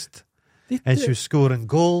best, and she was scoring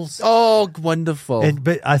goals. Oh, wonderful!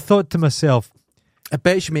 But I thought to myself, I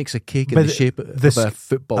bet she makes a cake in the shape of a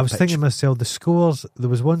football. I was thinking to myself, the scores. There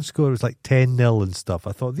was one score, it was like 10-0 and stuff.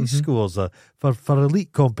 I thought these scores are for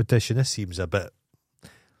elite competition. This seems a bit.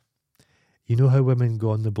 You know how women go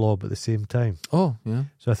on the blob at the same time? Oh, yeah.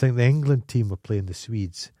 So I think the England team were playing the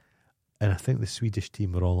Swedes, and I think the Swedish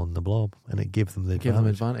team were all on the blob, and it gave them the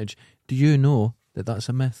advantage. Do you know that that's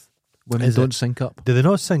a myth? Women don't sync up. Do they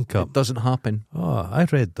not sync up? It doesn't happen. Oh, I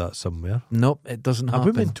read that somewhere. Nope, it doesn't happen.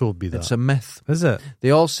 A woman told me that. It's a myth. Is it? They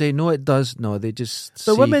all say, no, it does. No, they just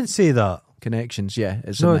The women say that. Connections, yeah.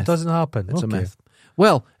 It's no, a myth. It doesn't happen. It's a myth.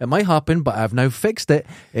 Well, it might happen, but I've now fixed it.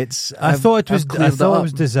 I thought it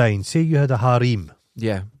was designed. Say you had a harem.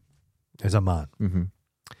 Yeah. As a man. Mm-hmm.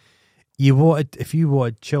 If you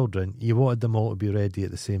wanted children, you wanted them all to be ready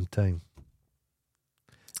at the same time.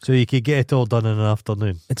 So you could get it all done in an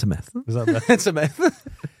afternoon. It's a myth. Is that a myth? It's a myth.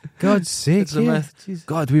 God's sake. It's a myth. Jeez.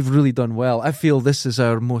 God, we've really done well. I feel this is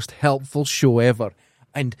our most helpful show ever.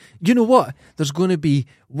 And you know what? There's going to be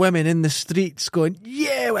women in the streets going,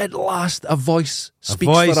 yeah, at last a voice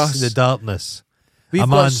speaks for us. In the darkness. We've a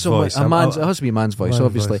got man's voice. It has to be a man's voice,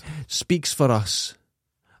 obviously. Voice. Speaks for us.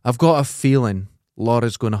 I've got a feeling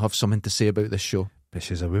Laura's going to have something to say about this show. But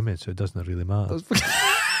she's a woman, so it doesn't really matter. Doesn't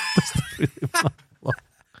really matter.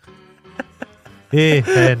 Hey,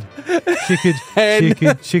 Hen.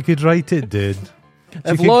 She could write it, dude.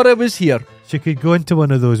 If Laura was here. She could go into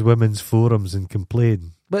one of those women's forums and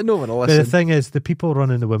complain. But no one will But listen. the thing is, the people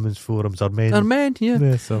running the women's forums are men. They're men, yeah.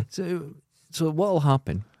 Yeah, so. So what will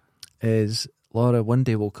happen is Laura one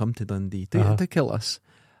day will come to Dundee to kill us,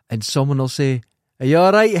 and someone will say, "Are you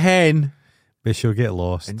all right, hen?" But she'll get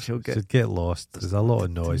lost. And she'll get lost. There's a lot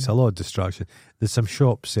of noise, a lot of distraction. There's some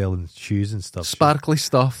shops selling shoes and stuff. sparkly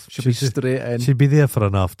stuff. She'll be she'd- straight in. She'd be there for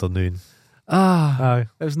an afternoon. It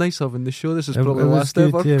was nice having the show. This is probably it the was last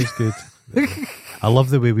good. ever. Yeah, it was good. I love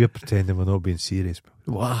the way we're pretending we're not being serious.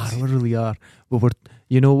 Wow, we really are. But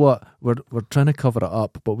you know what? We're trying to cover it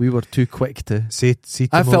up, but we were too quick to. See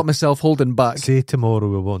I felt myself holding back. Say tomorrow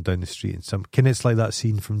we're walking down the street and it's like that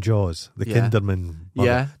scene from Jaws. The Kinderman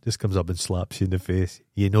mother just comes up and slaps you in the face.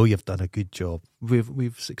 You know you've done a good job.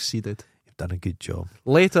 We've succeeded. You've done a good job.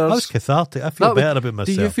 Later. That was cathartic. I feel better about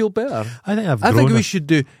myself. Do you feel better? I think I think we should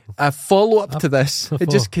do a follow-up to this and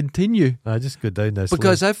just continue. I just go down this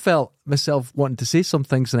because lane. I felt myself wanting to say some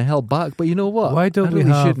things and I held back. But you know what? Why don't I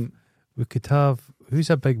really shouldn't. We could have... Who's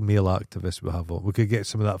a big male activist we have on? We could get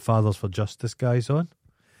some of that Fathers for Justice guys on.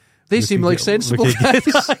 They seem like sensible guys.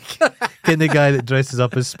 Get the guy that dresses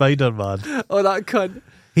up as Spider-Man. Oh, that cunt.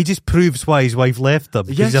 He just proves why his wife left him.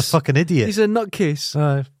 Yes. He's a fucking idiot. He's a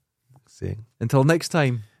nutcase. Saying. Until next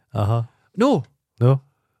time. No.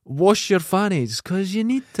 Wash your fannies, because you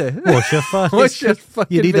need to. Wash your fannies. Wash your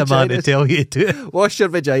fucking You need vaginas. a man to tell you to. Wash your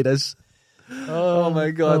vaginas. Oh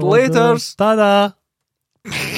my God. Laters. Ta-da.